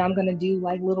going to do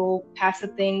like little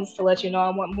passive things to let you know I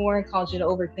want more and cause you to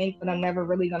overthink, but I'm never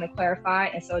really going to clarify.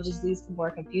 And so it just leads to more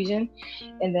confusion.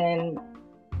 And then,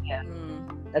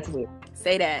 that's weird.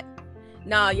 Say that.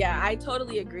 No, yeah, I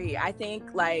totally agree. I think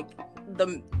like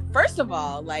first of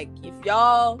all, like,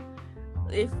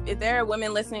 if there are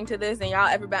women listening to this and y'all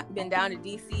ever been down to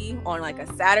DC on like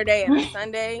a Saturday and a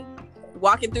Sunday,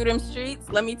 walking through them streets,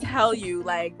 let me tell you,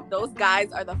 like, those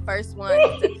guys are the first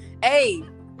ones to,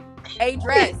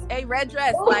 red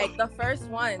dress, like, the first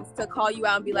ones to call you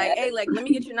out and be like, hey, like, let me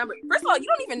get your number. First of all, you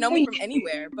don't even know me from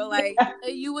anywhere, but like,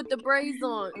 hey, you with the braids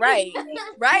on. Right.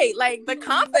 Like, the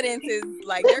confidence is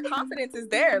like, their confidence is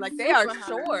there. Like, they are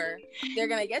sure they're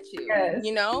gonna get you,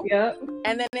 you know? Yeah.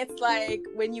 And then it's like,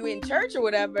 when you in church or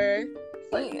whatever,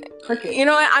 you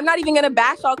know, I'm not even gonna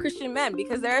bash all Christian men,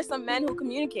 because there are some men who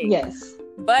communicate. Yes.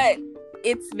 But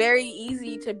it's very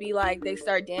easy to be like, they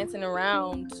start dancing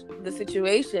around the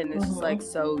situation. It's just like,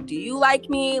 so do you like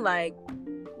me? Like,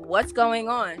 what's going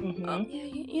on? Yeah,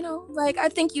 you know, like, I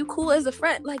think you cool as a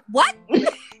friend. Like, what?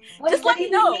 Just let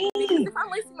me know. Because if I'm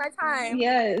wasting my time.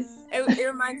 Yes. It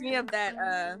reminds me of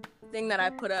that thing that I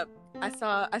put up. I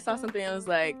saw something that was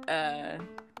like,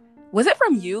 was it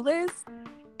from you, Liz?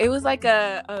 It was like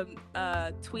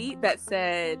a tweet that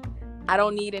said, I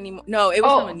don't need any more. No, it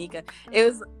was from Anika. It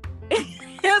was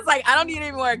like, I don't need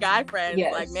any more guy friends.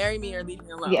 Yes. Like, marry me or leave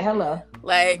me alone. Yeah, hello.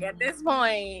 Like, at this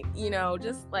point, you know,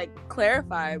 just like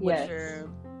clarify what you're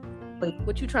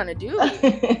trying to do.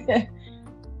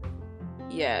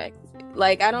 Yeah.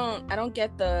 Like, I don't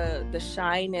get the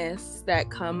shyness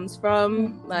that comes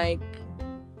from like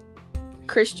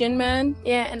Christian men.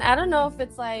 Yeah, and I don't know if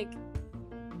it's like,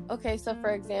 okay, so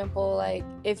for example, like,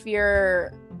 if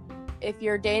you're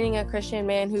dating a Christian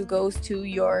man who goes to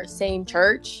your same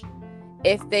church,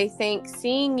 if they think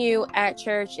seeing you at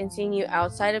church and seeing you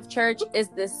outside of church is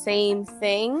the same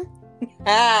thing,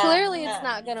 clearly it's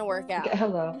not going to work out.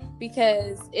 Hello.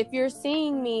 Because if you're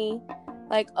seeing me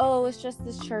like, oh, it's just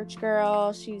this church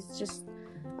girl, she's just,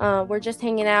 we're just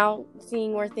hanging out,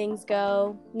 seeing where things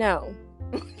go. No,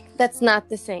 that's not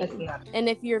the same. And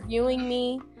if you're viewing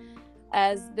me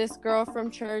as this girl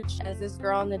from church, as this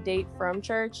girl on the date from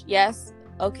church, yes,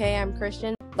 okay, I'm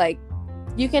Christian. Like,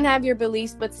 you can have your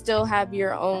beliefs but still have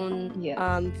your own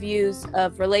views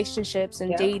of relationships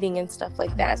and dating and stuff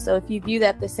like that. So if you view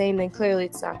that the same, then clearly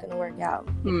it's not going to work out.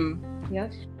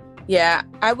 Yeah,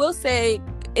 I will say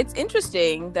it's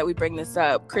interesting that we bring this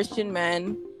up. Christian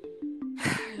men,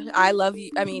 I love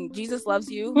you. I mean, Jesus loves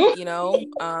you, you know.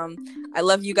 I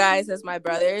love you guys as my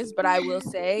brothers, but I will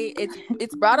say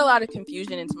it's brought a lot of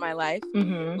confusion into my life.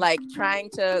 Like trying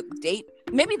to date,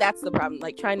 maybe that's the problem.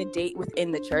 Like trying to date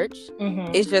within the church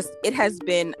is just, it has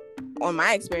been, on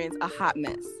my experience, a hot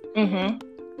mess.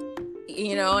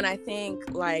 You know, and I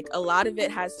think like a lot of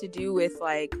it has to do with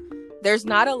like, there's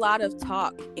not a lot of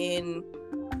talk in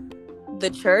the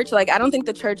church. Like, I don't think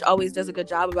the church always does a good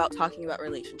job about talking about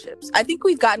relationships. I think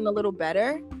we've gotten a little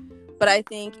better, but I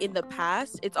think in the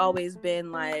past, it's always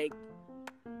been like,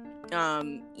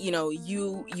 you know,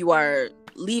 you are,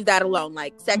 leave that alone.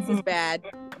 Like, sex is bad.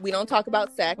 We don't talk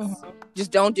about sex. Just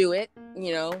don't do it,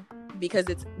 you know, because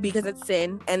it's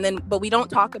sin. And then, but we don't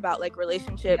talk about like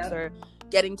relationships or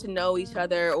getting to know each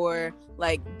other or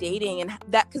like dating, and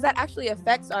that, because that actually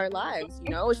affects our lives,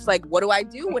 you know. It's just like, what do I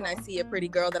do when I see a pretty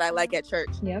girl that I like at church?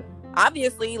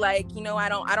 Obviously, like, you know, I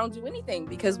don't do anything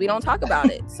because we don't talk about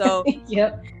it. So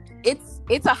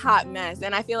it's a hot mess,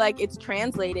 and I feel like it's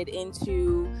translated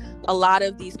into a lot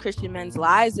of these Christian men's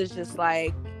lives is just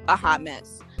like a hot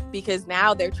mess, because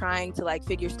now they're trying to like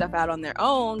figure stuff out on their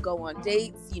own, go on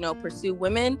dates, you know, pursue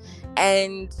women,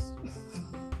 and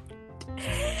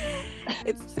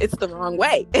it's the wrong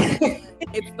way.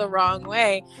 It's the wrong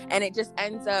way, and it just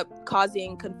ends up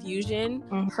causing confusion,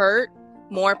 hurt,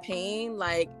 more pain.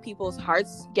 Like, people's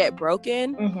hearts get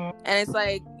broken, and it's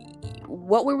like,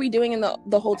 what were we doing in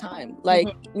the whole time? Like,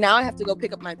 now I have to go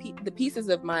pick up the pieces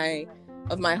of my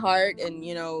heart and,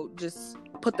 you know, just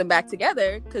put them back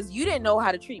together because you didn't know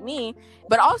how to treat me.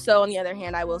 But also, on the other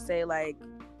hand, I will say, like,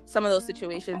 some of those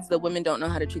situations, the women don't know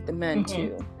how to treat the men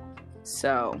too.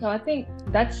 So I think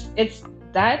that's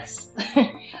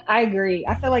I agree.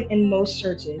 I feel like in most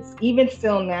churches, even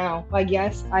still now, like,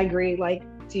 yes, I agree, like,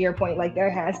 to your point, like, there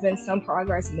has been some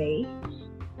progress made,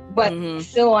 but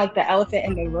still, like, the elephant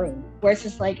in the room, where it's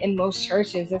just like, in most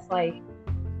churches, it's like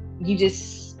you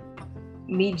just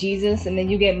meet Jesus and then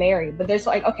you get married, but there's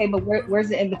like, okay, but where's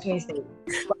the in-between stage?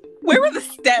 Where were the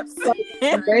steps?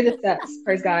 Where are the steps?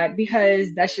 Praise God,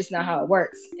 because that's just not how it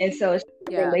works. And so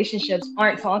relationships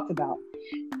aren't talked about.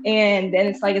 And then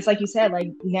it's like you said,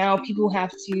 like, now people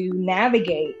have to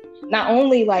navigate not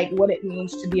only like what it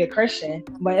means to be a Christian,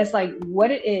 but it's like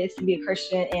what it is to be a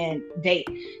Christian and date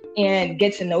and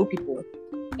get to know people,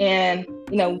 and,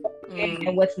 you know,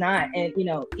 and what's not. And, you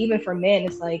know, even for men,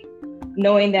 it's like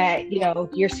knowing that, you know,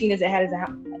 you're seen as the head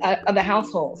of the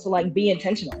household. So, like, be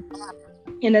intentional.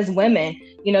 And as women,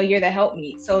 you know, you're the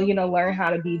helpmeet. So, you know, learn how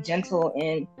to be gentle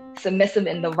and submissive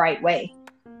in the right way.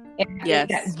 And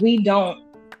that we don't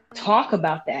talk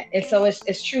about that. And so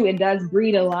it's true. It does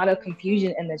breed a lot of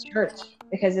confusion in the church,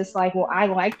 because it's like, well, I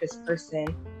like this person.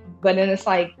 But then it's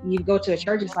like, you go to a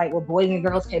church, it's like, well, boys and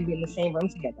girls can be in the same room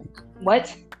together.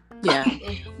 What? Yeah.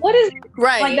 What is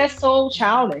right? Like, that's so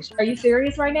childish. Are you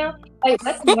serious right now? Like,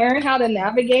 let's learn how to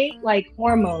navigate like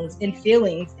hormones and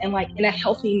feelings, and like in a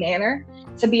healthy manner,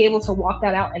 to be able to walk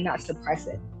that out and not suppress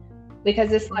it.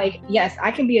 Because it's like, yes,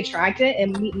 I can be attracted,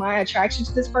 and my attraction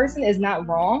to this person is not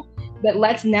wrong, but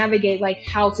let's navigate like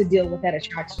how to deal with that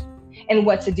attraction and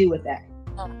what to do with that.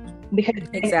 Because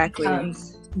exactly,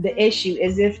 the issue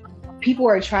is if people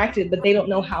are attracted but they don't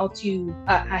know how to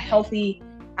a healthy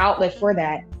outlet for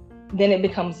that, then it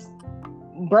becomes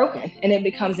broken and it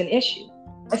becomes an issue.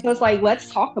 And so it's like,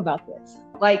 let's talk about this.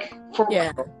 Like,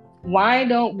 why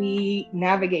don't we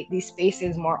navigate these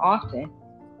spaces more often?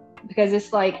 Because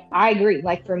it's like, I agree.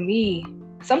 Like, for me,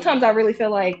 sometimes I really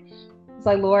feel like, it's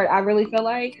like, Lord, I really feel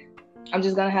like I'm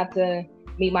just going to have to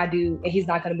meet my dude and he's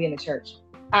not going to be in the church.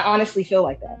 I honestly feel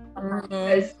like that.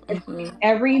 Because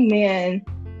every man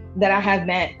that I have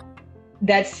met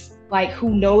that's like, who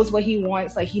knows what he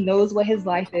wants, like, he knows what his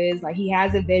life is, like, he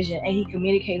has a vision and he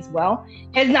communicates well,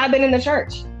 has not been in the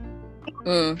church.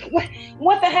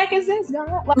 What the heck is this,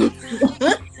 God? Like,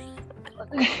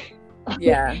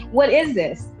 what is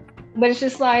this? But it's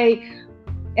just like,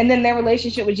 and then their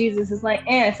relationship with Jesus is like,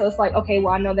 so it's like, okay,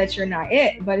 well, I know that you're not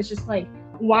it, but it's just like,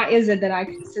 why is it that I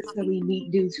consistently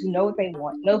meet dudes who know what they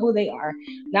want, know who they are,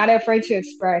 not afraid to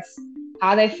express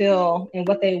how they feel and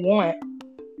what they want?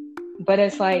 But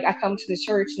it's like, I come to the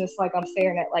church and it's like I'm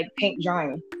staring at like paint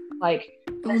drying. Like,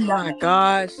 oh my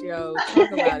gosh, yo,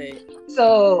 talk about it.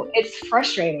 So it's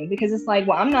frustrating, because it's like,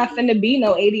 well, I'm not finna be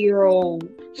no 80-year-old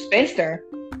spinster.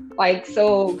 Like,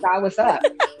 so God, what's up?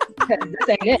 Because this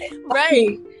ain't it.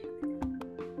 Right.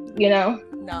 You know?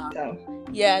 No. So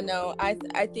Yeah, no, I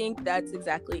think that's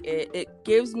exactly it. It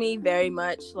gives me very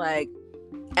much like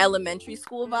elementary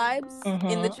school vibes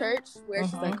in the church, where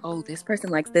it's just like, oh, this person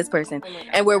likes this person,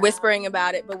 and we're whispering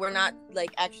about it, but we're not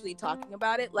like actually talking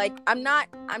about it. Like, I'm not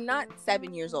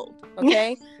 7 years old,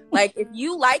 okay? Like, if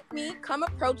you like me, come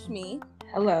approach me.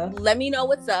 Hello. Let me know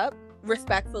what's up,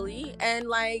 respectfully, and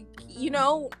like,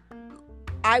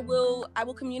 I will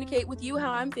communicate with you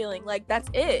how I'm feeling. Like, that's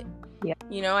it.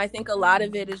 Yeah. I think a lot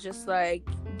of it is just like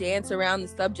dance around the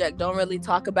subject, don't really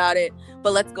talk about it,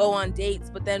 but let's go on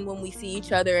dates. But then when we see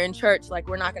each other in church, like,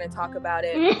 we're not going to talk about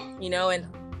it, and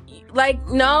like,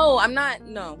 I'm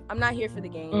not here for the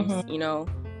games,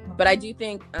 but I do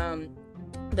think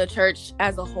the church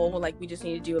as a whole, like, we just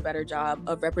need to do a better job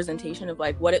of representation of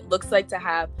like what it looks like to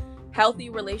have healthy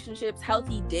relationships,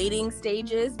 healthy dating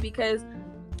stages, because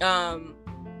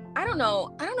I don't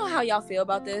know how y'all feel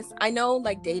about this. I know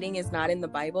like dating is not in the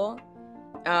Bible,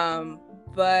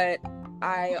 but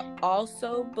I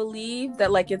also believe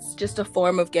that like it's just a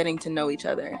form of getting to know each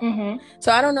other.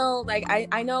 So I don't know, like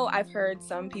I know I've heard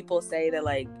some people say that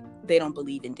like they don't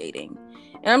believe in dating,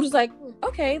 and I'm just like,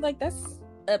 okay, like that's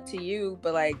up to you,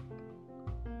 but like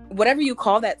whatever you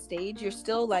call that stage, you're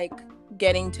still like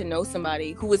getting to know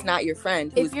somebody who is not your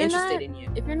friend, who is interested in you.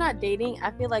 If you're not dating,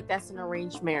 I feel like that's an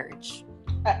arranged marriage.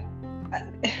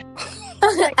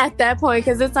 At that point,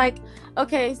 because it's like,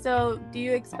 okay, so do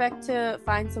you expect to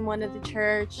find someone at the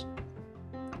church,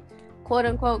 quote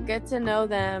unquote, get to know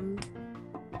them,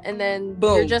 and then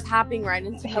boom, you're just hopping right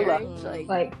into marriage?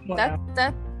 Like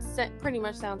that pretty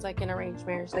much sounds like an arranged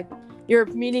marriage. Like, you're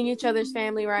meeting each other's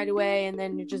family right away, and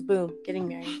then you're just boom, getting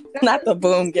married. Not the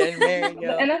boom getting married,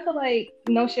 yo. And I feel like,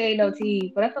 no shade, no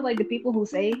tea, but I feel like the people who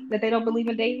say that they don't believe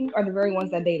in dating are the very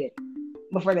ones that dated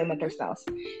before they met their spouse.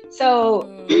 So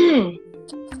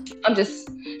I'm just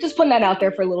putting that out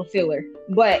there for a little filler.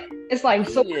 But it's like,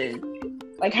 so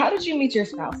like, how did you meet your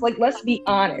spouse? Like, let's be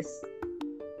honest.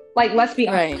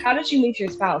 Right. How did you meet your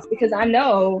spouse? Because I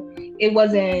know it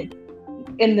wasn't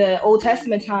in the Old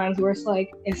Testament times where it's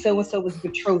like, and so and so was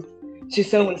betrothed to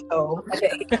so and so.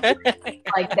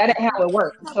 Like, that ain't how it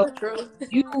works. So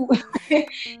you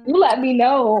let me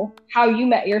know how you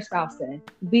met your spouse then,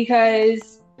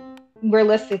 because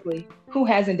realistically, who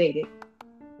hasn't dated?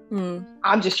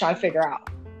 I'm just trying to figure out.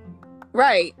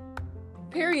 Right.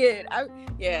 Period.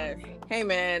 Hey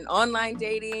man, online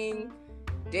dating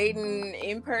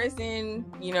in person,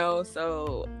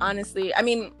 so honestly, I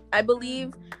mean, I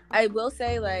will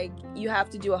say, like, you have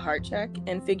to do a heart check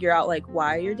and figure out like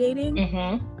why you're dating.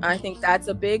 I think that's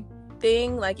a big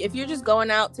thing. Like, if you're just going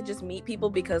out to just meet people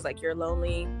because like you're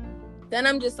lonely, then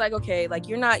I'm just like, okay, like,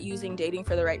 you're not using dating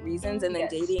for the right reasons, and then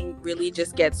dating really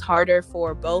just gets harder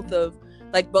for both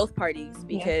parties,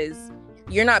 because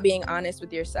you're not being honest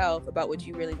with yourself about what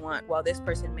you really want, while this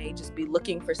person may just be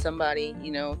looking for somebody,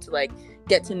 to like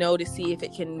get to know, to see if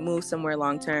it can move somewhere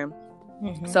long term.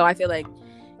 So I feel like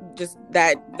just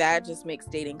that just makes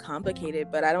dating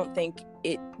complicated, but I don't think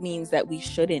it means that we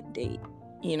shouldn't date.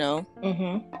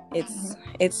 It's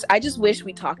I just wish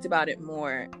we talked about it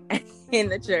more in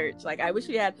the church. Like, I wish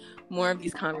we had more of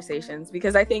these conversations,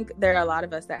 because I think there are a lot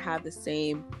of us that have the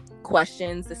same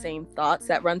questions, the same thoughts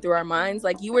that run through our minds.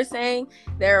 Like you were saying,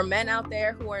 there are men out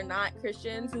there who are not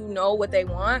Christians who know what they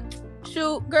want.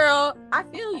 Shoot, girl, I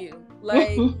feel you.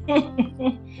 Like,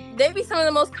 they be some of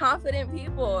the most confident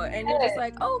people, and you're just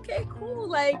like, oh, okay, cool.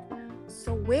 Like,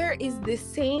 so where is this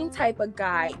same type of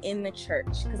guy in the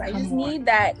church? Because I just need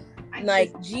that,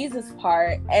 like, Jesus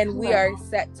part, and we are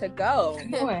set to go.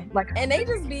 And they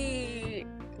just be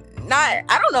not,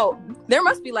 I don't know. There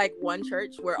must be like one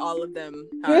church where all of them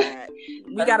are at.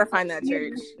 We gotta find that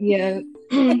church. Yeah.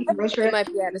 It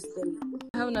might be out of state.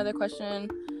 I have another question.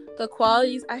 The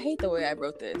qualities, I hate the way I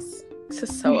wrote this. This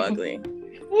is so ugly.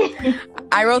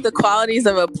 I wrote the qualities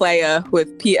of a playa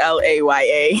with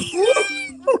PLAYA.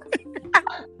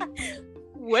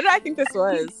 What did I think this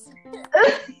was?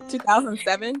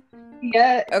 2007?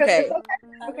 Yeah. Okay.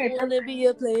 Okay. I wanna be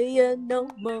a player no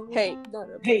more. Hey. Not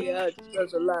a player,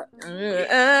 just a lot.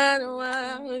 I don't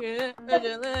wanna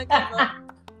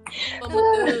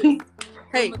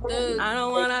Hey, I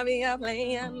don't wanna be a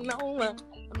player no more.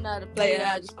 I'm not a player,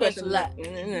 I just crush a lot.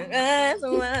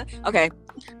 Okay.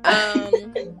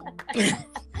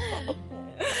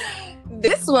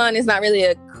 This one is not really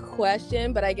a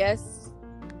question, but I guess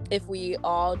if we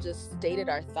all just stated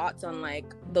our thoughts on like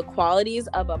the qualities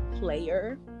of a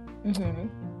player, a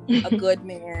good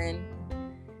man,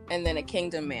 and then a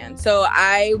kingdom man. So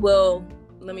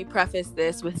let me preface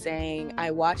this with saying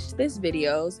I watched this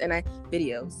video, and I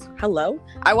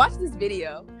watched this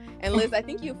video, and Liz, I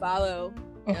think you follow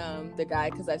the guy,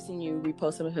 because I've seen you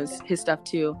repost some of his stuff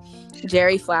too.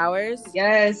 Jerry Flowers.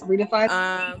 Yes,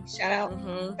 Redefine. Shout out.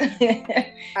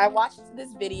 I watched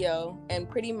this video, and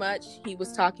pretty much he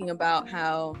was talking about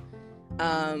how he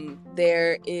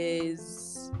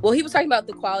was talking about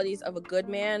the qualities of a good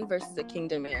man versus a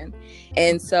kingdom man.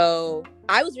 And so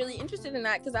I was really interested in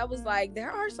that, because I was like,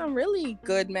 there are some really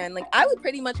good men. Like, I would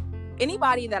pretty much,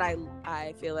 anybody that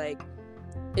I feel like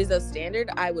is a standard,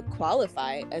 I would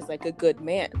qualify as like a good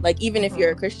man, like even if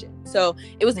you're a Christian. So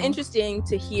it was interesting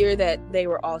to hear that they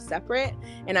were all separate,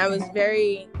 and I was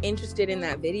very interested in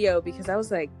that video, because I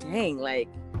was like, dang, like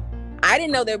I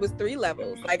didn't know there was 3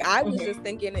 levels. Like, I was just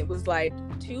thinking it was like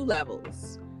 2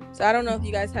 levels. So I don't know if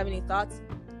you guys have any thoughts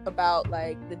about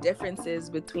like the differences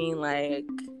between like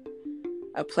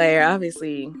a player,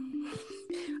 obviously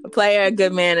a player, a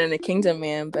good man, and a kingdom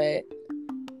man, but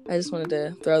I just wanted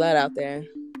to throw that out there.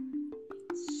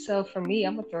 So for me,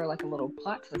 I'm gonna throw like a little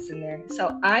plot twist in there.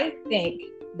 So I think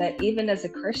that even as a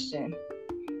Christian,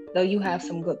 though you have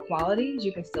some good qualities,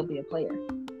 you can still be a player.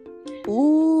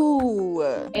 Ooh.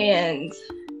 And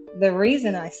the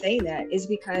reason I say that is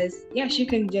because, yes, you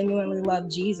can genuinely love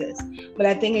Jesus, but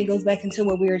I think it goes back into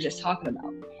what we were just talking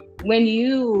about. When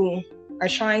you are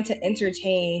trying to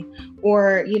entertain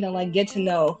or, you know, like get to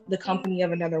know the company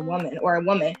of another woman or a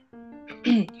woman,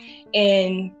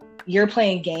 and you're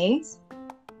playing games,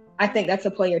 I think that's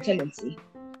a player tendency,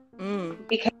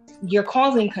 because you're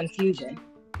causing confusion.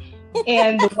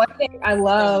 And the one thing I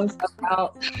love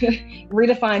about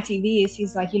Redefine TV is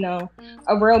he's like, you know,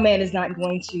 a real man is not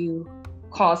going to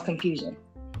cause confusion,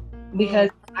 because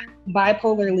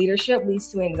bipolar leadership leads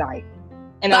to anxiety.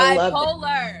 And I love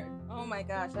bipolar. Oh my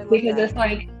gosh, I love because that. It's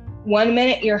like 1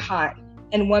 minute you're hot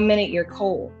and 1 minute you're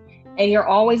cold, and you're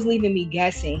always leaving me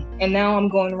guessing. And now I'm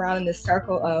going around in this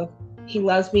circle of he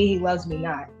loves me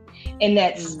not, and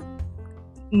that's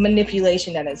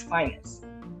manipulation at its finest.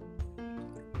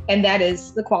 And that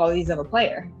is the qualities of a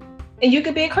player. And you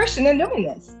could be a Christian in doing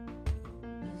this.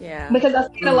 Yeah. Because I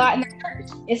see it a lot in the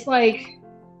church. It's like,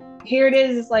 here it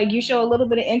is. It's like you show a little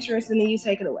bit of interest and then you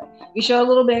take it away. You show a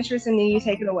little bit of interest and then you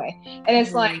take it away. And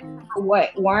it's like,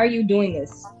 what? Why are you doing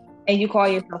this? And you call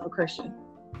yourself a Christian.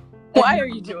 Why are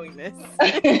you doing this?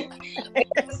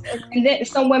 And then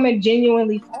some women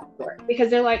genuinely fall for it, because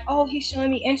they're like, oh, he's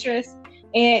showing me interest.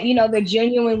 And, you know, they're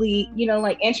genuinely, you know,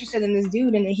 like interested in this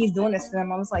dude, and then he's doing this to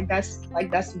them. I was like, that's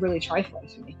really trifling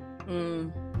to me.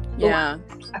 Yeah.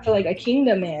 I feel like a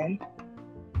kingdom man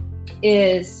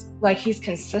is like, he's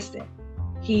consistent.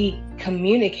 He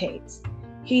communicates.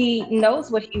 He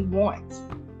knows what he wants.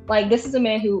 Like, this is a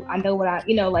man who I know what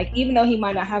you know, like, even though he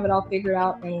might not have it all figured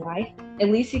out in life, at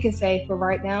least he can say, for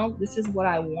right now, this is what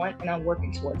I want, and I'm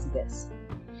working towards this.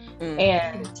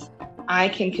 And I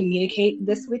can communicate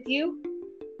this with you.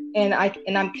 And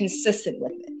I'm consistent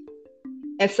with it.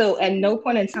 And so at no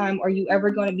point in time are you ever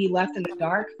going to be left in the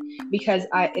dark, because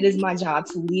it is my job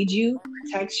to lead you,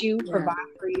 protect you, provide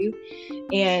for you,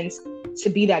 and to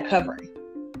be that covering.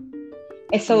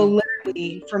 And so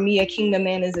literally, for me, a kingdom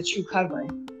man is a true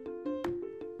covering.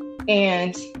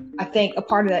 And I think a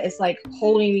part of that is like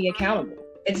holding me accountable.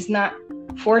 It's not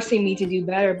forcing me to do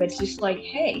better, but it's just like,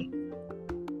 hey,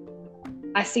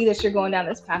 I see that you're going down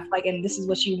this path, like, and this is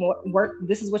what you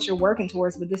this is what you're working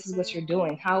towards, but this is what you're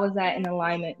doing. How is that in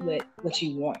alignment with what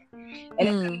you want?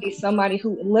 And it's somebody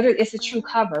who literally, it's a true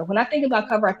cover. When I think about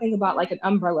cover, I think about like an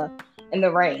umbrella in the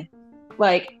rain.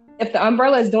 Like, if the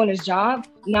umbrella is doing its job,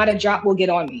 not a drop will get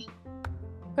on me.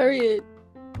 Period.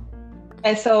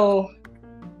 And so,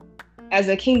 as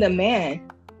a kingdom man,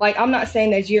 like, I'm not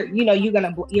saying that you're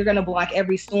gonna block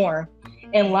every storm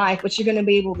in life, but you're going to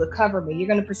be able to cover me. You're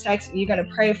going to protect me. You're going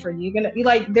to pray for me. You're going to be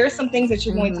like, there's some things that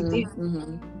you're going to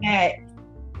do that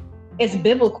is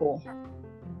biblical.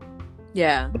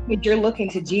 Yeah. But you're looking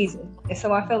to Jesus. And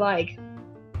so I feel like,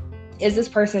 is this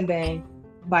person been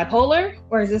bipolar,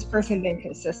 or is this person been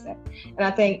consistent? And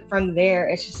I think from there,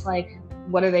 it's just like,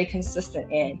 what are they consistent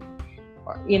in?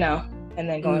 Or, you know, and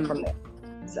then going from there.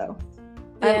 So.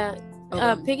 Yeah.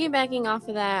 Piggybacking off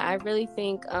of that, I really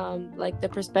think like the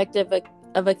perspective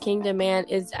of a kingdom man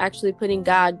is actually putting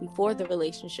God before the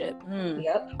relationship.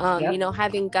 You know,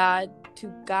 having God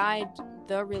to guide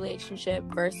the relationship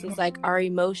versus like our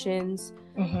emotions,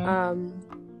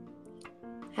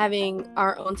 having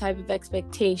our own type of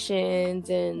expectations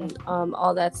and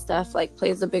all that stuff like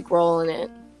plays a big role in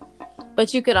it.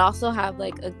 But you could also have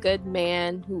like a good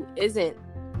man who isn't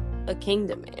a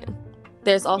kingdom man.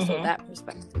 There's also that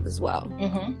perspective as well.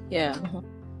 Yeah.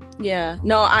 Yeah.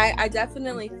 No, I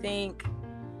definitely think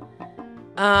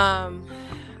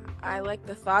I like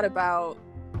the thought about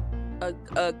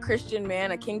a Christian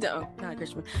man, a kingdom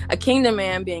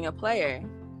man being a player,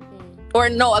 or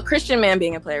no, a Christian man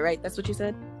being a player, right? That's what you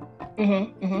said.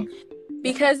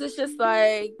 Because it's just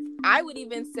like, I would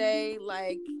even say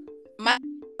like my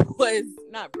was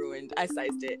not ruined. I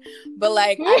sized it, but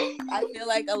like I feel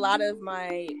like a lot of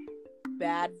my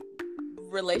bad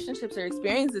relationships or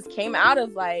experiences came out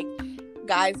of like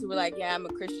guys who were like, yeah, I'm a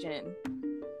Christian.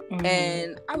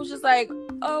 And I was just like,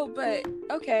 oh, but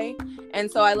okay.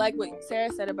 And so I like what Sarah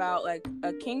said about like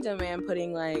a kingdom man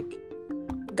putting like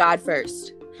God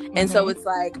first. And so it's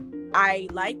like, I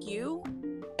like you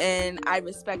and I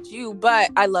respect you, but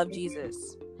I love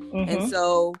Jesus. And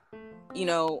so, you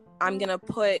know, I'm gonna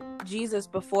put Jesus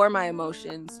before my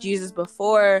emotions, Jesus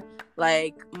before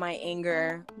like my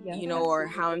anger, you know, or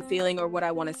how I'm feeling or what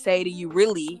I want to say to you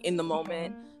really in the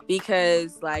moment,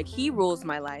 because like he rules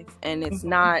my life, and it's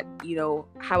not, you know,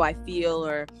 how I feel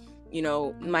or, you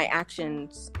know, my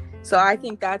actions. So I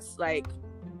think that's like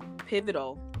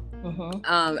pivotal,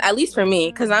 at least for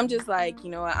me, because I'm just like, you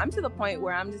know, I'm to the point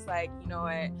where I'm just like, you know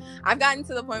what, I've gotten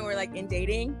to the point where like in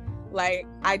dating, like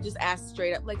I just ask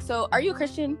straight up, like, so are you a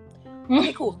Christian?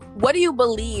 Okay, cool. What do you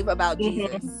believe about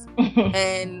Jesus?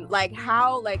 And like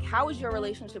how is your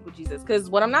relationship with Jesus? Because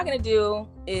what I'm not gonna do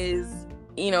is,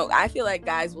 you know, I feel like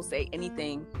guys will say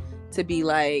anything to be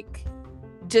like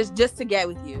just to get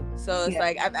with you. So it's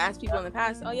like, I've asked people in the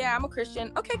past, oh yeah, I'm a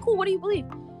Christian. Okay, cool. What do you believe?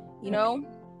 You know,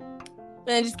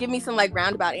 and just give me some like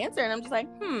roundabout answer, and I'm just like,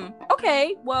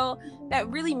 okay, well, that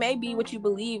really may be what you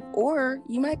believe, or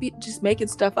you might be just making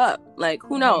stuff up. Like,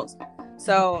 who knows?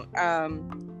 So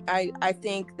I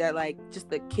think that like just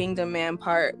the kingdom man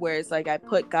part, where it's like I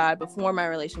put God before my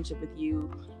relationship with you.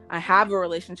 I have a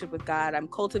relationship with God. I'm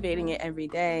cultivating it every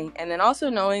day. And then also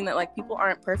knowing that like people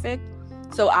aren't perfect.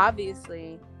 So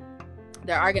obviously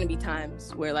there are going to be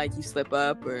times where like you slip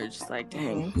up or just like,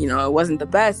 dang, you know, it wasn't the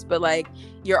best, but like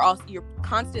you're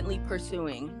constantly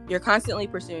pursuing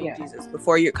Jesus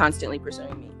before you're constantly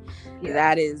pursuing me.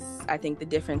 That is, I think, the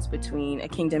difference between a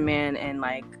kingdom man and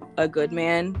like a good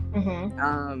man.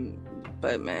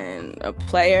 But man, a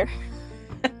player.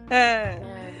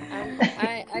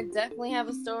 I definitely have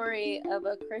a story of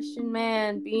a Christian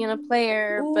man being a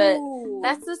player, but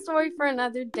that's a story for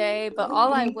another day. But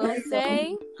all I will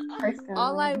say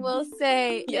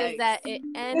is that it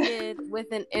ended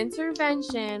with an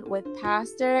intervention with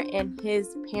pastor and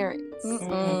his parents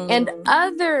and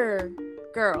other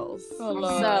girls.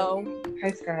 So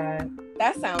praise God.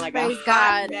 That sounds like praise a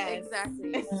God. Hot mess.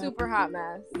 Exactly. Super hot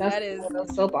mess. That is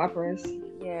soap operas.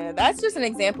 Yeah, that's just an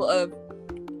example of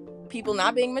people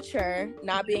not being mature,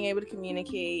 not being able to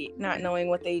communicate, not knowing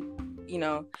what they, you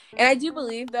know. And I do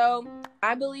believe, though,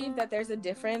 that there's a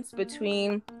difference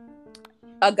between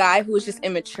a guy who is just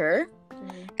immature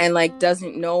and like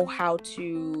doesn't know how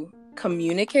to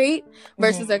communicate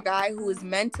versus a guy who is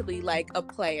mentally like a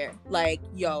player. Like,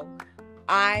 yo,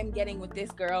 I'm getting with this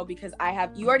girl because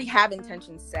you already have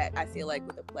intentions set. I feel like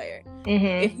with a player,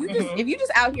 if you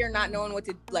just out here not knowing what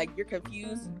to, like, you're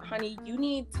confused, honey, you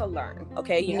need to learn.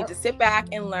 Okay, you need to sit back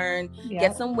and learn,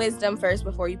 get some wisdom first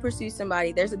before you pursue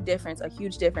somebody. There's a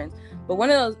huge difference.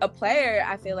 But a player,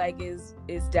 I feel like is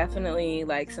definitely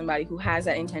like somebody who has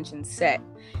that intention set.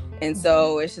 And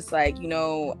so it's just like, you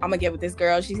know, I'm gonna get with this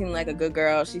girl. She seemed like a good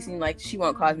girl. She seemed like she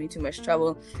won't cause me too much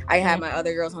trouble. I have my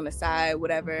other girls on the side,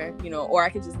 whatever, you know, or I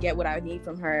could just get what I need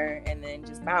from her and then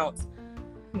just bounce.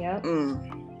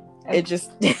 It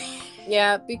just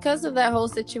yeah, because of that whole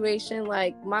situation,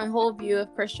 like my whole view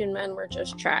of Christian men were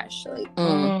just trash. Like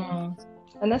and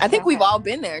that's I think we've all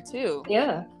been there too.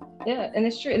 Yeah, and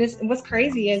it's true. And what's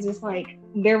crazy is it's like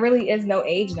there really is no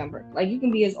age number. Like you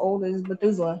can be as old as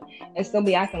Methuselah and still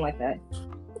be acting like that.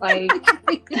 Like,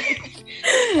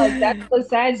 like that's what's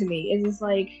sad to me. Is it's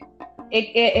like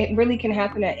it really can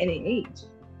happen at any age.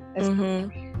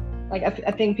 Like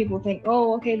I think people think,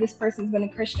 oh, okay, this person's been a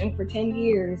Christian for 10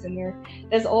 years and they're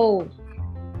this old,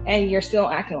 and you're still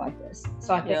acting like this.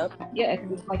 So I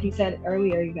think, like you said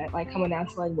earlier, you got like coming down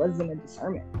to like wisdom and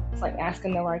discernment. It's like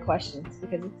asking the right questions,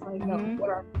 because it's like, no,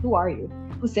 who are you?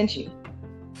 Who sent you?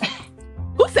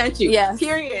 Who sent you? Yeah.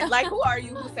 Period. Like, who are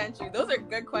you? Who sent you? Those are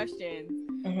good questions.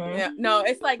 Yeah. No,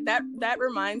 it's like that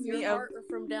reminds me of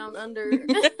From Down Under.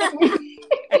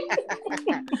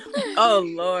 Oh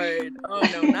Lord. Oh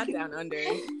no, not Down Under.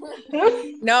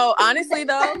 No, honestly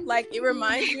though, like it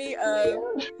reminds me of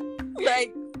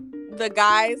like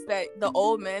the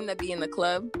old men that be in the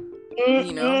club,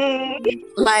 you know,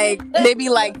 like they be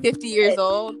like 50 years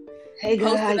old,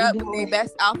 posted up with their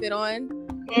best outfit on,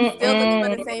 still looking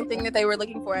for the same thing that they were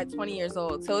looking for at 20 years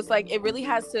old. So it's like it really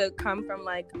has to come from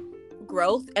like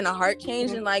growth and a heart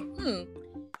change, and like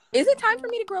is it time for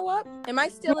me to grow up? Am I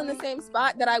still in the same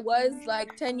spot that I was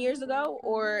like 10 years ago?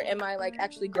 Or am I like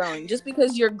actually growing? Just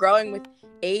because you're growing with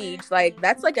age, like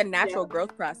that's like a natural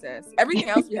growth process. Everything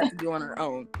else we have to do on our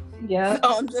own. Yeah.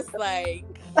 So I'm just like,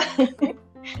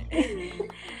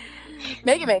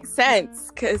 make it make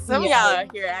sense. Because some of y'all are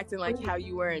here acting like how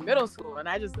you were in middle school. And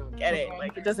I just don't get it.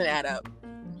 Like, it doesn't add up.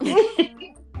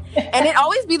 And it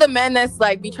always be the men that's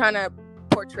like be trying to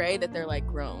portray that they're like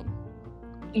grown.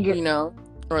 You know?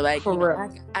 Or like, you know,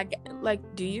 I like,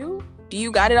 do you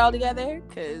got it all together?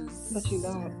 Because but you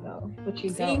don't though. But you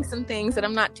seeing some things that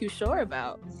I'm not too sure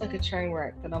about. It's like a train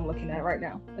wreck that I'm looking at right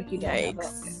now. Like you don't have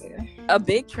a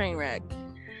big train wreck.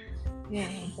 Yeah,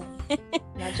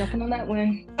 not jumping on that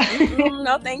one.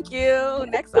 No, thank you.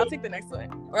 Next, I'll take the next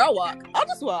one, or I'll walk. I'll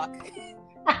just walk.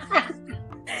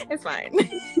 It's fine.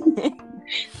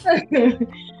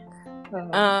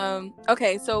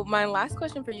 Okay, so my last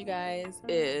question for you guys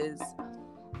is,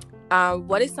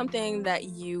 what is something that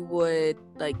you would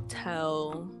like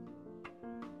tell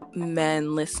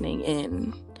men listening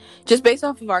in, just based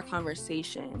off of our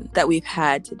conversation that we've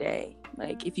had today?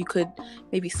 Like, if you could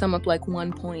maybe sum up like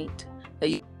one point that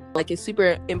you like is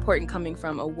super important coming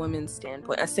from a woman's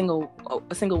standpoint, a single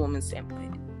woman's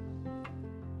standpoint.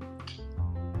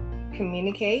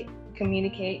 Communicate,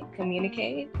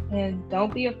 and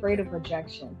don't be afraid of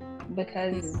rejection,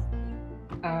 because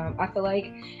I feel like,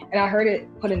 and I heard it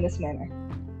put in this manner,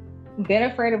 being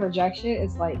afraid of rejection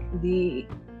is like the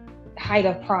height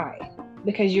of pride,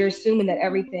 because you're assuming that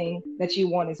everything that you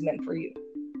want is meant for you.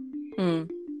 And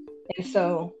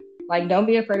so, like, don't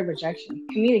be afraid of rejection.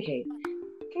 Communicate,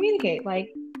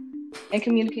 like, and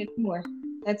communicate more.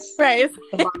 That's right.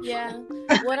 Yeah.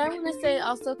 What I want to say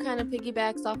also kind of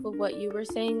piggybacks off of what you were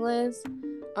saying, Liz.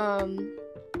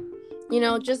 You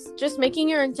know, just making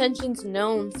your intentions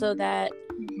known, so that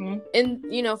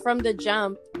from the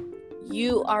jump,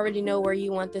 you already know where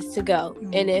you want this to go.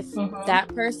 And if that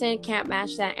person can't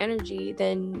match that energy,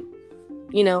 then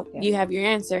you have your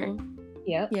answer.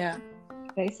 Yeah.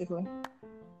 Basically.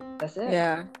 That's it.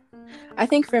 Yeah. I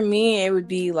think for me, it would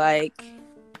be like,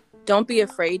 don't be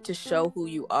afraid to show who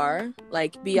you are.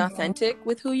 Like, be authentic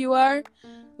with who you are.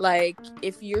 Like,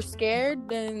 if you're scared,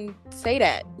 then say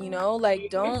that, like,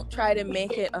 don't try to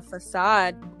make it a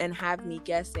facade and have me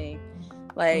guessing.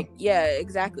 Like, yeah,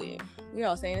 exactly. We're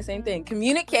all saying the same thing.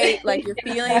 Communicate, like, your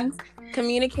feelings.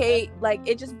 Communicate, like,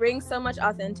 it just brings so much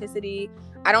authenticity.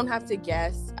 I don't have to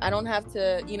guess. I don't have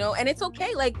to, and it's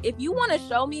okay. Like, if you want to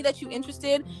show me that you're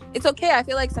interested, it's okay. I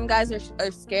feel like some guys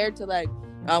are scared to, like,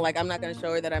 oh, like, I'm not going to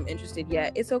show her that I'm interested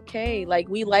yet. It's okay. Like,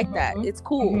 we like that. It's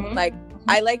cool. Like,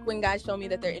 I like when guys show me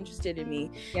that they're interested in me,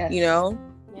 Yeah.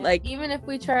 Like, even if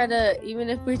we try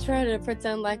to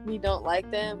pretend like we don't like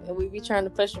them and we be trying to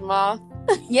push them off,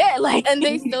 like, and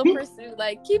they still pursue,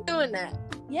 like, keep doing that.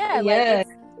 Like,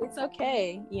 it's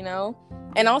okay,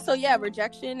 and also,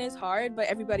 rejection is hard, but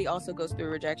everybody also goes through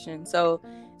rejection, so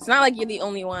it's not like you're the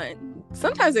only one.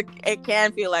 Sometimes it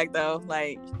can feel like, though,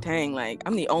 like, dang, like,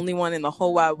 I'm the only one in the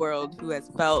whole wide world who has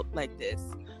felt like this.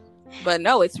 But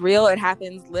no, it's real. It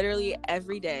happens literally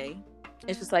every day.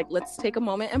 It's just like, let's take a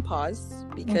moment and pause,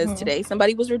 because today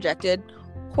somebody was rejected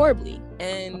horribly,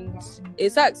 and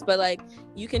it sucks, but like,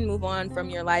 you can move on from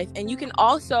your life, and you can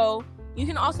also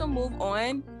move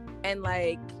on and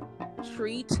like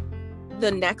treat the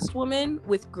next woman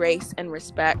with grace and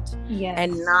respect,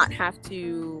 and not have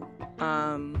to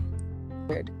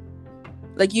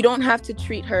like, you don't have to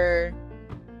treat her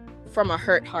from a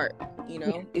hurt heart,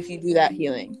 if you do that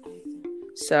healing.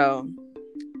 So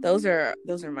those are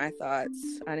my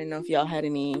thoughts. I didn't know if y'all had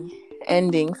any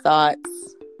ending thoughts.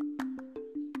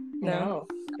 No,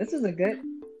 this is a good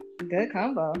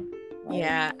combo.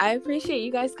 Yeah, I appreciate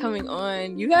you guys coming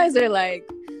on. You guys are like,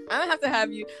 I'm gonna have to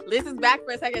have you. Liz is back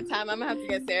for a second time. I'm gonna have to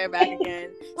get Sarah back again.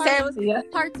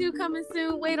 Part 2 coming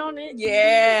soon. Wait on it.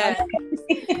 Yeah.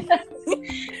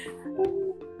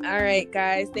 All right,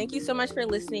 guys. Thank you so much for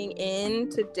listening in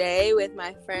today with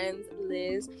my friends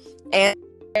Liz and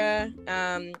Sarah.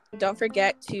 Don't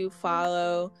forget to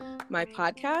follow my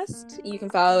podcast. You can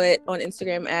follow it on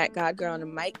Instagram at God Girl on a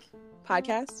Mic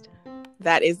podcast.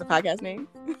 That is the podcast name.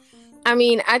 I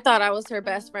mean, I thought I was her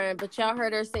best friend, but y'all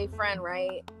heard her say friend,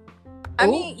 right? I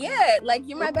mean, yeah, like,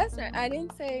 you're my best friend. I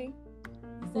didn't say.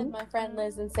 I said my friend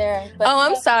Liz and Sarah. But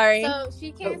I'm sorry. So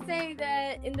she can't say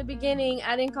that in the beginning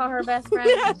I didn't call her best friend.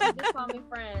 She just called me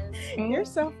friends. You're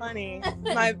so funny.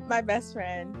 My best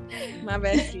friend. My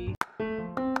bestie.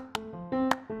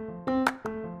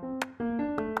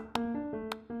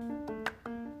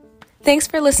 Thanks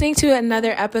for listening to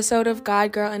another episode of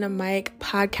God, Girl, and a Mic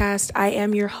podcast. I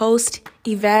am your host,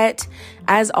 Yvette,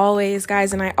 as always,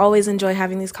 guys, and I always enjoy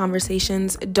having these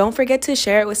conversations. Don't forget to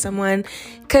share it with someone,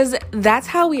 because that's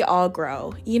how we all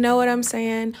grow. You know what I'm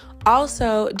saying?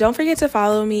 Also, don't forget to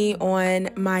follow me on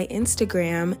my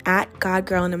Instagram at God,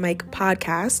 Girl, and a Mic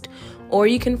podcast, or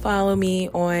you can follow me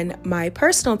on my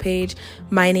personal page.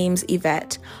 My name's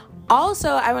Yvette. Also,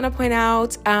 I want to point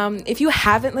out, if you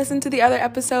haven't listened to the other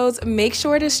episodes, make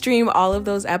sure to stream all of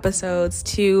those episodes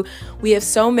too. We have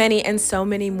so many and so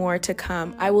many more to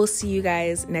come. I will see you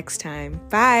guys next time.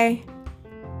 Bye.